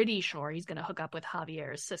pretty sure he's going to hook up with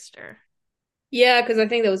Javier's sister. Yeah, because I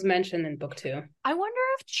think that was mentioned in book 2. I wonder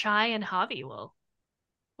if Chai and Javi will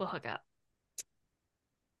hook up.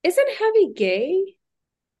 Isn't Javi gay?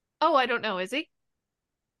 Oh, I don't know. Is he?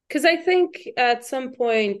 Because I think at some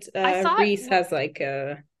point I thought Reese has like I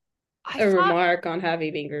a thought remark on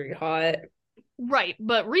Javi being very hot. right,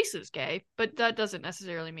 but Reese is gay, but that doesn't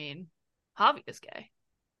necessarily mean Javi is gay.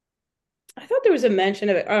 I thought there was a mention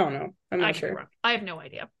of it. I don't know. I'm I not could be sure. wrong. I have no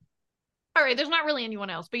idea. All right, there's not really anyone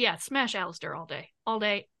else, but yeah, smash Alistair all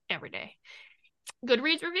day, every day.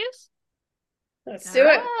 Goodreads reviews? Let's All do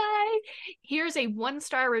it. right. Here's a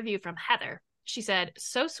 1-star review from Heather. She said,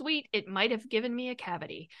 "So sweet, it might have given me a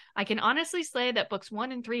cavity. I can honestly say that books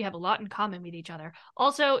 1 and 3 have a lot in common with each other.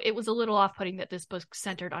 Also, it was a little off-putting that this book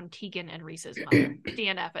centered on Tegan and Reese's mother.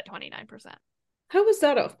 DNF at 29%. How was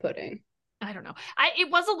that off-putting? I don't know. It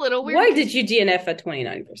was a little weird. Why did you DNF at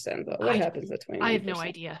 29%, though? What happens at 29%? I have no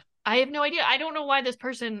idea. I don't know why this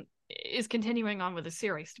person is continuing on with the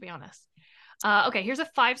series, to be honest. Okay, here's a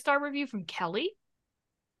 5-star review from Kelly.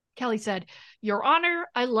 Kelly said, "Your Honor,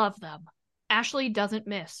 I love them. Ashley doesn't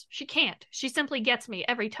miss. She can't. She simply gets me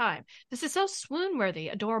every time. This is so swoon-worthy,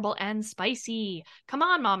 adorable, and spicy. Come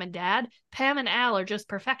on, Mom and Dad. Pam and Al are just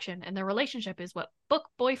perfection, and their relationship is what book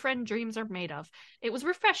boyfriend dreams are made of. It was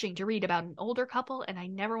refreshing to read about an older couple, and I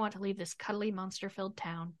never want to leave this cuddly, monster-filled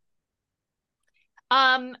town."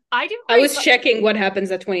 I do. I was checking what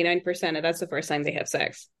happens at 29%, and that's the first time they have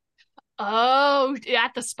sex. Oh,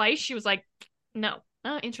 at the spice, she was like, "No."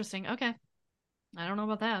 Oh, interesting. Okay, I don't know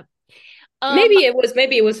about that. Maybe it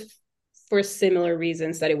was for similar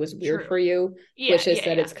reasons that it was weird True. for you, Yeah, which is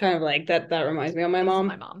that it's kind of like that reminds me of my mom.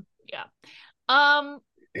 My mom. Yeah.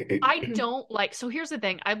 I don't like, so here's the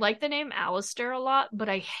thing. I like the name Alistair a lot, but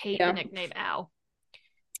I hate the nickname Al.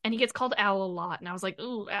 And he gets called Al a lot, and I was like,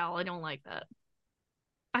 "Ooh, Al, I don't like that."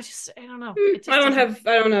 I don't know. I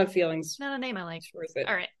don't have feelings. Not a name I like.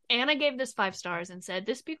 All right. Anna gave this 5 stars and said,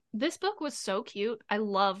 this book was so cute. I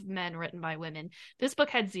love men written by women. This book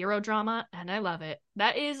had 0 drama, and I love it.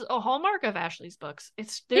 That is a hallmark of Ashley's books.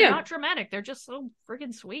 They're not dramatic. They're just so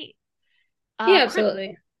freaking sweet. Yeah,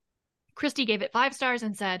 absolutely. Christy gave it 5 stars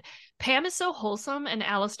and said, "Pam is so wholesome and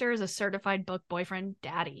Alistair is a certified book boyfriend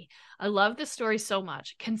daddy. I love this story so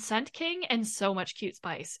much. Consent king and so much cute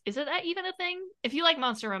spice. Isn't that even a thing? If you like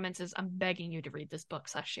monster romances, I'm begging you to read this book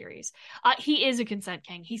 / series." He is a consent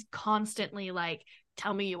king. He's constantly like,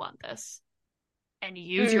 "Tell me you want this." And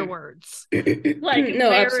use your words. Like, no,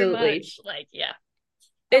 very absolutely. Much. Like, yeah.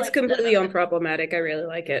 It's completely unproblematic. I really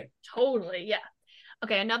like it. Totally, yeah.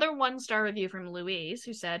 Okay, another 1-star review from Louise,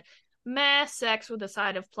 who said, "Meh, sex with a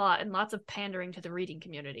side of plot and lots of pandering to the reading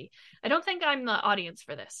community. I don't think I'm the audience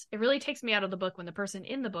for this. It really takes me out of the book when the person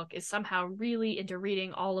in the book is somehow really into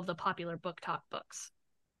reading all of the popular book talk books."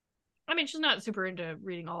 I mean, she's not super into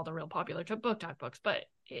reading all the real popular book talk books, but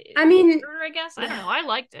I mean, I guess, I don't know, I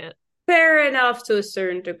liked it. Fair enough to a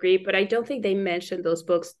certain degree, but I don't think they mention those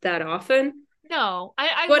books that often. No,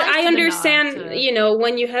 but I understand,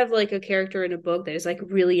 when you have like a character in a book that is like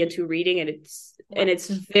really into reading and it's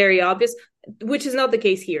very obvious, which is not the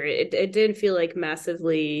case here. It didn't feel like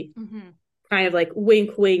massively kind of like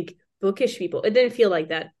wink wink bookish people. It didn't feel like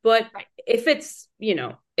that. But if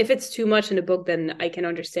it's too much in a book, then I can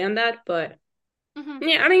understand that. But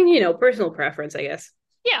yeah, I mean, personal preference, I guess.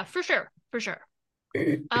 Yeah, for sure.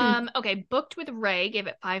 Okay, Booked with Ray gave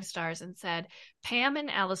it 5 stars and said, "Pam and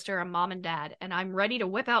Alistair are mom and dad, and I'm ready to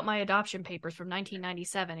whip out my adoption papers from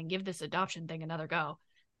 1997 and give this adoption thing another go.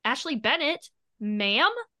 Ashley Bennett, ma'am?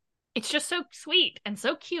 It's just so sweet and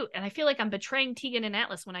so cute, and I feel like I'm betraying Tegan and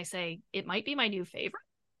Atlas when I say it might be my new favorite."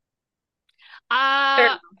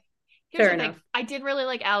 Uh, here's Fair the thing. enough. I did really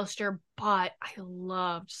like Alistair, but I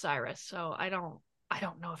loved Cyrus, so I don't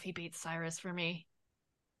know if he beats Cyrus for me.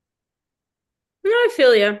 No, I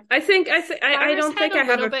feel you. I Cyrus don't had think a I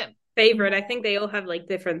have little a bit favorite. I more. think they all have like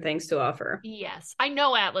different things to offer. Yes, I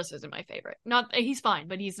know Atlas isn't my favorite. Not he's fine,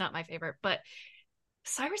 but he's not my favorite. But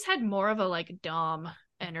Cyrus had more of a like Dom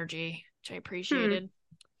energy, which I Hmm. appreciated.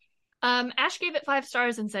 Ash gave it 5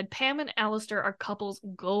 stars and said Pam and Alistair are couples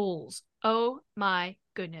goals. Oh my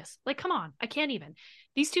goodness. Like, come on, I can't even.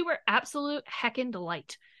 These two were absolute heckin'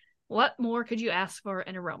 delight. What more could you ask for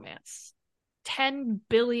in a romance? 10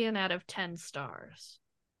 billion out of 10 stars.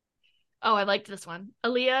 Oh, I liked this one.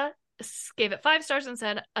 Aaliyah gave it 5 stars and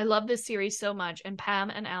said, I love this series so much, and Pam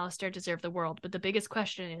and Alistair deserve the world. But the biggest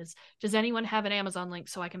question is, does anyone have an Amazon link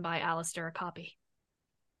so I can buy Alistair a copy?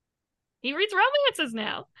 He reads romances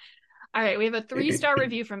now. All right, we have a 3-star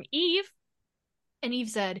review from Eve. And Eve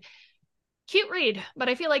said, cute read, but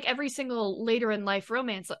I feel like every single later in life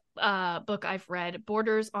romance book I've read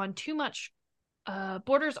borders on too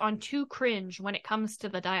cringe when it comes to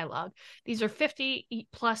the dialogue. These are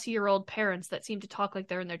 50-plus-year-old parents that seem to talk like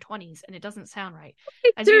they're in their 20s, and it doesn't sound right.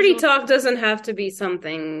 As Dirty usual, talk doesn't have to be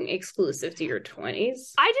something exclusive to your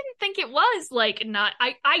 20s. I didn't think it was like not.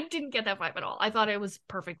 I didn't get that vibe at all. I thought it was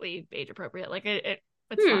perfectly age appropriate. Like it's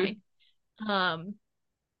Hmm. fine. Um,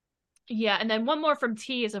 yeah, and then one more from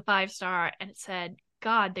T is a 5 star, and it said,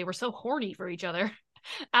 God, they were so horny for each other.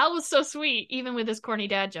 Al was so sweet, even with his corny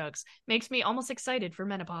dad jokes. Makes me almost excited for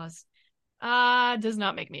menopause. Does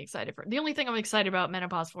not make me excited for. The only thing I'm excited about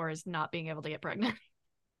menopause for is not being able to get pregnant.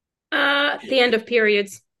 The end of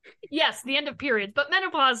periods. Yes, the end of periods, but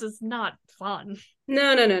menopause is not fun.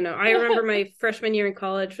 No, no, no, no. I remember my freshman year in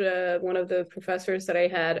college, one of the professors that I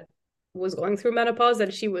had was going through menopause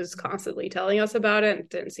and she was constantly telling us about it and it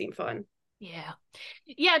didn't seem fun. Yeah.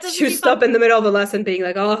 Yeah, it She doesn't would seem fun. stop in the middle of a lesson being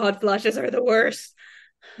like, oh, hot flashes are the worst.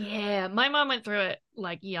 Yeah, my mom went through it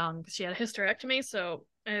like young. She had a hysterectomy, so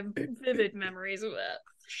I have vivid memories of that.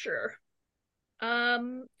 Sure. All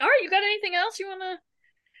right, you got anything else you want to?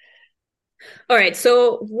 All right,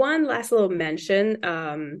 so one last little mention.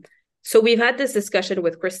 So we've had this discussion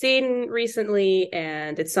with Christine recently,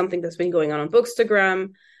 and it's something that's been going on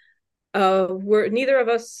Bookstagram. We're neither of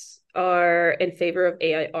us are in favor of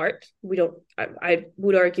AI art. We don't. I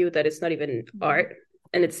would argue that it's not even art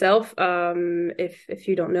in itself. If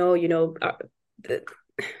you don't know, the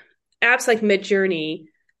apps like Midjourney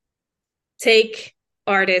take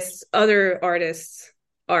other artists'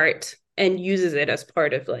 art and uses it as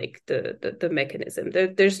part of like the mechanism.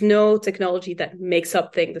 There's no technology that makes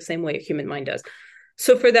up things the same way a human mind does.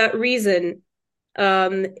 So for that reason,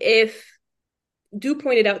 if do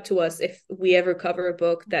point it out to us if we ever cover a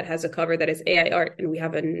book that has a cover that is AI art and we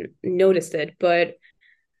haven't noticed it. But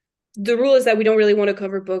the rule is that we don't really want to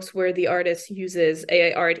cover books where the artist uses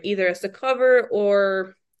AI art either as the cover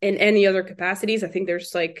or in any other capacities. I think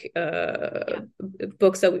there's like Yeah.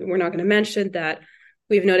 books that we're not going to mention that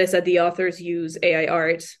we've noticed that the authors use AI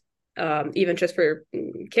art, even just for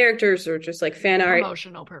characters or just like fan art.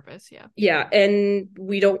 Promotional purpose, yeah. Yeah, and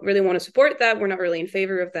we don't really want to support that. We're not really in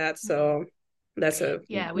favor of that. So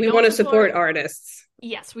Yeah, we we don't want to support support. artists.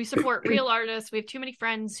 Yes, we support real artists. We have too many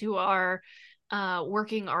friends who are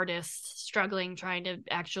working artists struggling trying to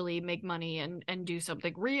actually make money and do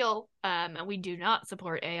something real. And we do not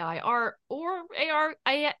support AI art or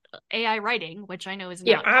AI writing, which I know has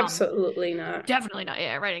Yeah, not come. absolutely not. Definitely not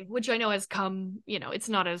AI writing, which I know has come. It's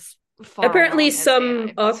not as far Apparently along as some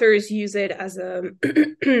AI. authors use it as a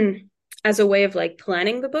as a way of like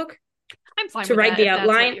planning the book I'm fine to with write that the if that's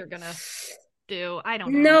what outline. you're gonna do. I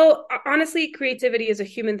don't know. No, honestly, creativity is a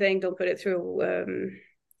human thing. Don't put it through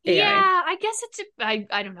Yeah, AI. I guess it's.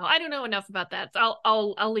 I don't know. I don't know enough about that. So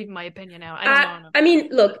I'll leave my opinion out. I don't know enough I about mean, it.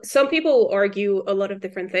 But look, some people argue a lot of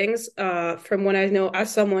different things. From what I know,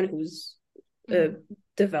 as someone who's a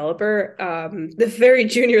developer, the very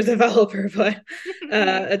junior developer, but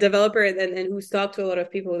a developer, and who's talked to a lot of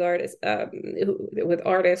people with artists, with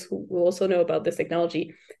artists who also know about this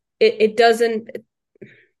technology. It doesn't.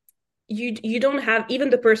 You don't have even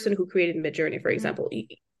the person who created Midjourney, for example.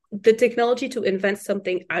 The technology to invent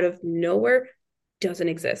something out of nowhere doesn't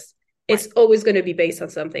exist. right. It's always going to be based on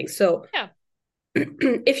something. So Yeah.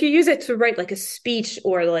 if you use it to write like a speech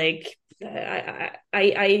or like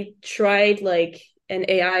I tried like an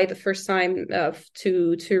AI the first time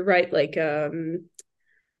to write like a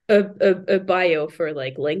bio for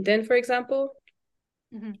like LinkedIn, for example,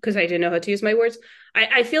 because I didn't know how to use my words.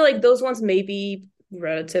 I feel like those ones may be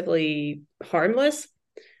relatively harmless,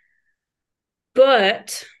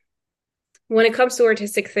 but when it comes to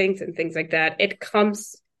artistic things and things like that, it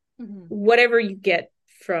comes whatever you get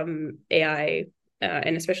from AI,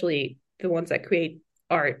 and especially the ones that create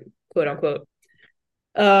art, quote unquote,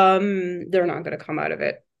 they're not going to come out of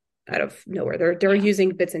nowhere. They're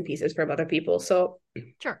using bits and pieces from other people. So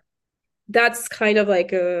sure, that's kind of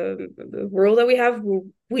like a rule that we have.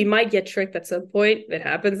 We might get tricked at some point. It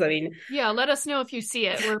happens. I mean, yeah, let us know if you see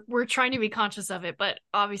it. We're trying to be conscious of it, but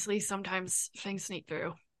obviously sometimes things sneak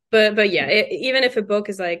through. But yeah, even if a book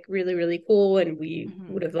is like really, really cool and we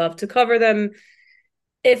would have loved to cover them,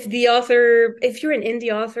 if you're an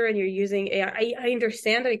indie author and you're using AI, I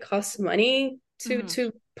understand that it costs money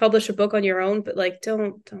to publish a book on your own, but like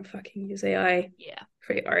don't fucking use AI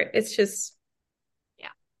for your art. It's just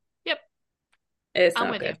it's I'm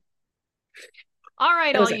not with good. You. All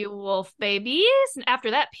right, all you wolf babies. And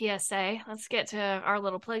after that PSA, let's get to our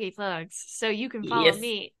little pluggy plugs. So you can follow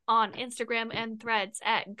me on Instagram and Threads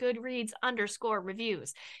at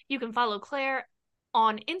Goodreads_reviews. You can follow Claire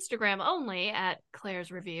on Instagram only at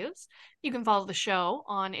Claire's Reviews. You can follow the show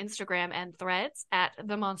on Instagram and Threads at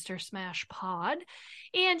The Monster Smash Pod.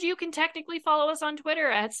 And you can technically follow us on Twitter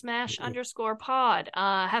at @smash_pod.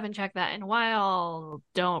 Haven't checked that in a while.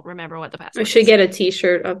 Don't remember what the password is. I should get a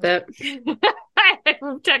t-shirt of that.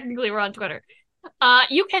 Technically, we're on Twitter.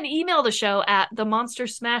 You can email the show at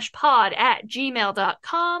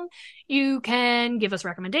themonstersmashpod@gmail.com. You can give us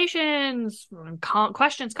recommendations,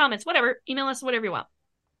 questions, comments, whatever. Email us whatever you want.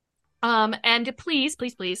 And please,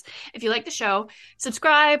 please, please, if you like the show,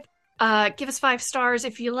 subscribe, give us 5 stars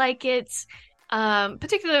if you like it.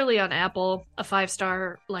 Particularly on Apple, a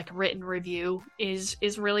 5-star like written review is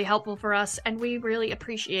really helpful for us, and we really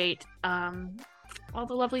appreciate all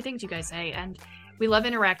the lovely things you guys say, and we love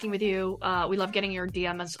interacting with you. We love getting your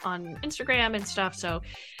DMs on Instagram and stuff, so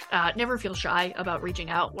never feel shy about reaching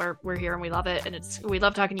out. We're here and we love it, and we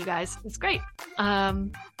love talking to you guys. It's great. So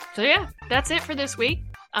yeah, that's it for this week.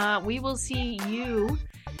 We will see you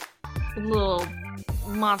little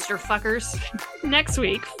monster fuckers next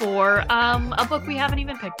week for a book we haven't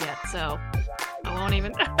even picked yet, so I won't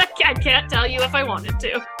even I can't tell you if I wanted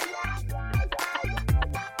to.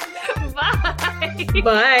 Bye.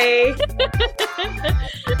 Bye.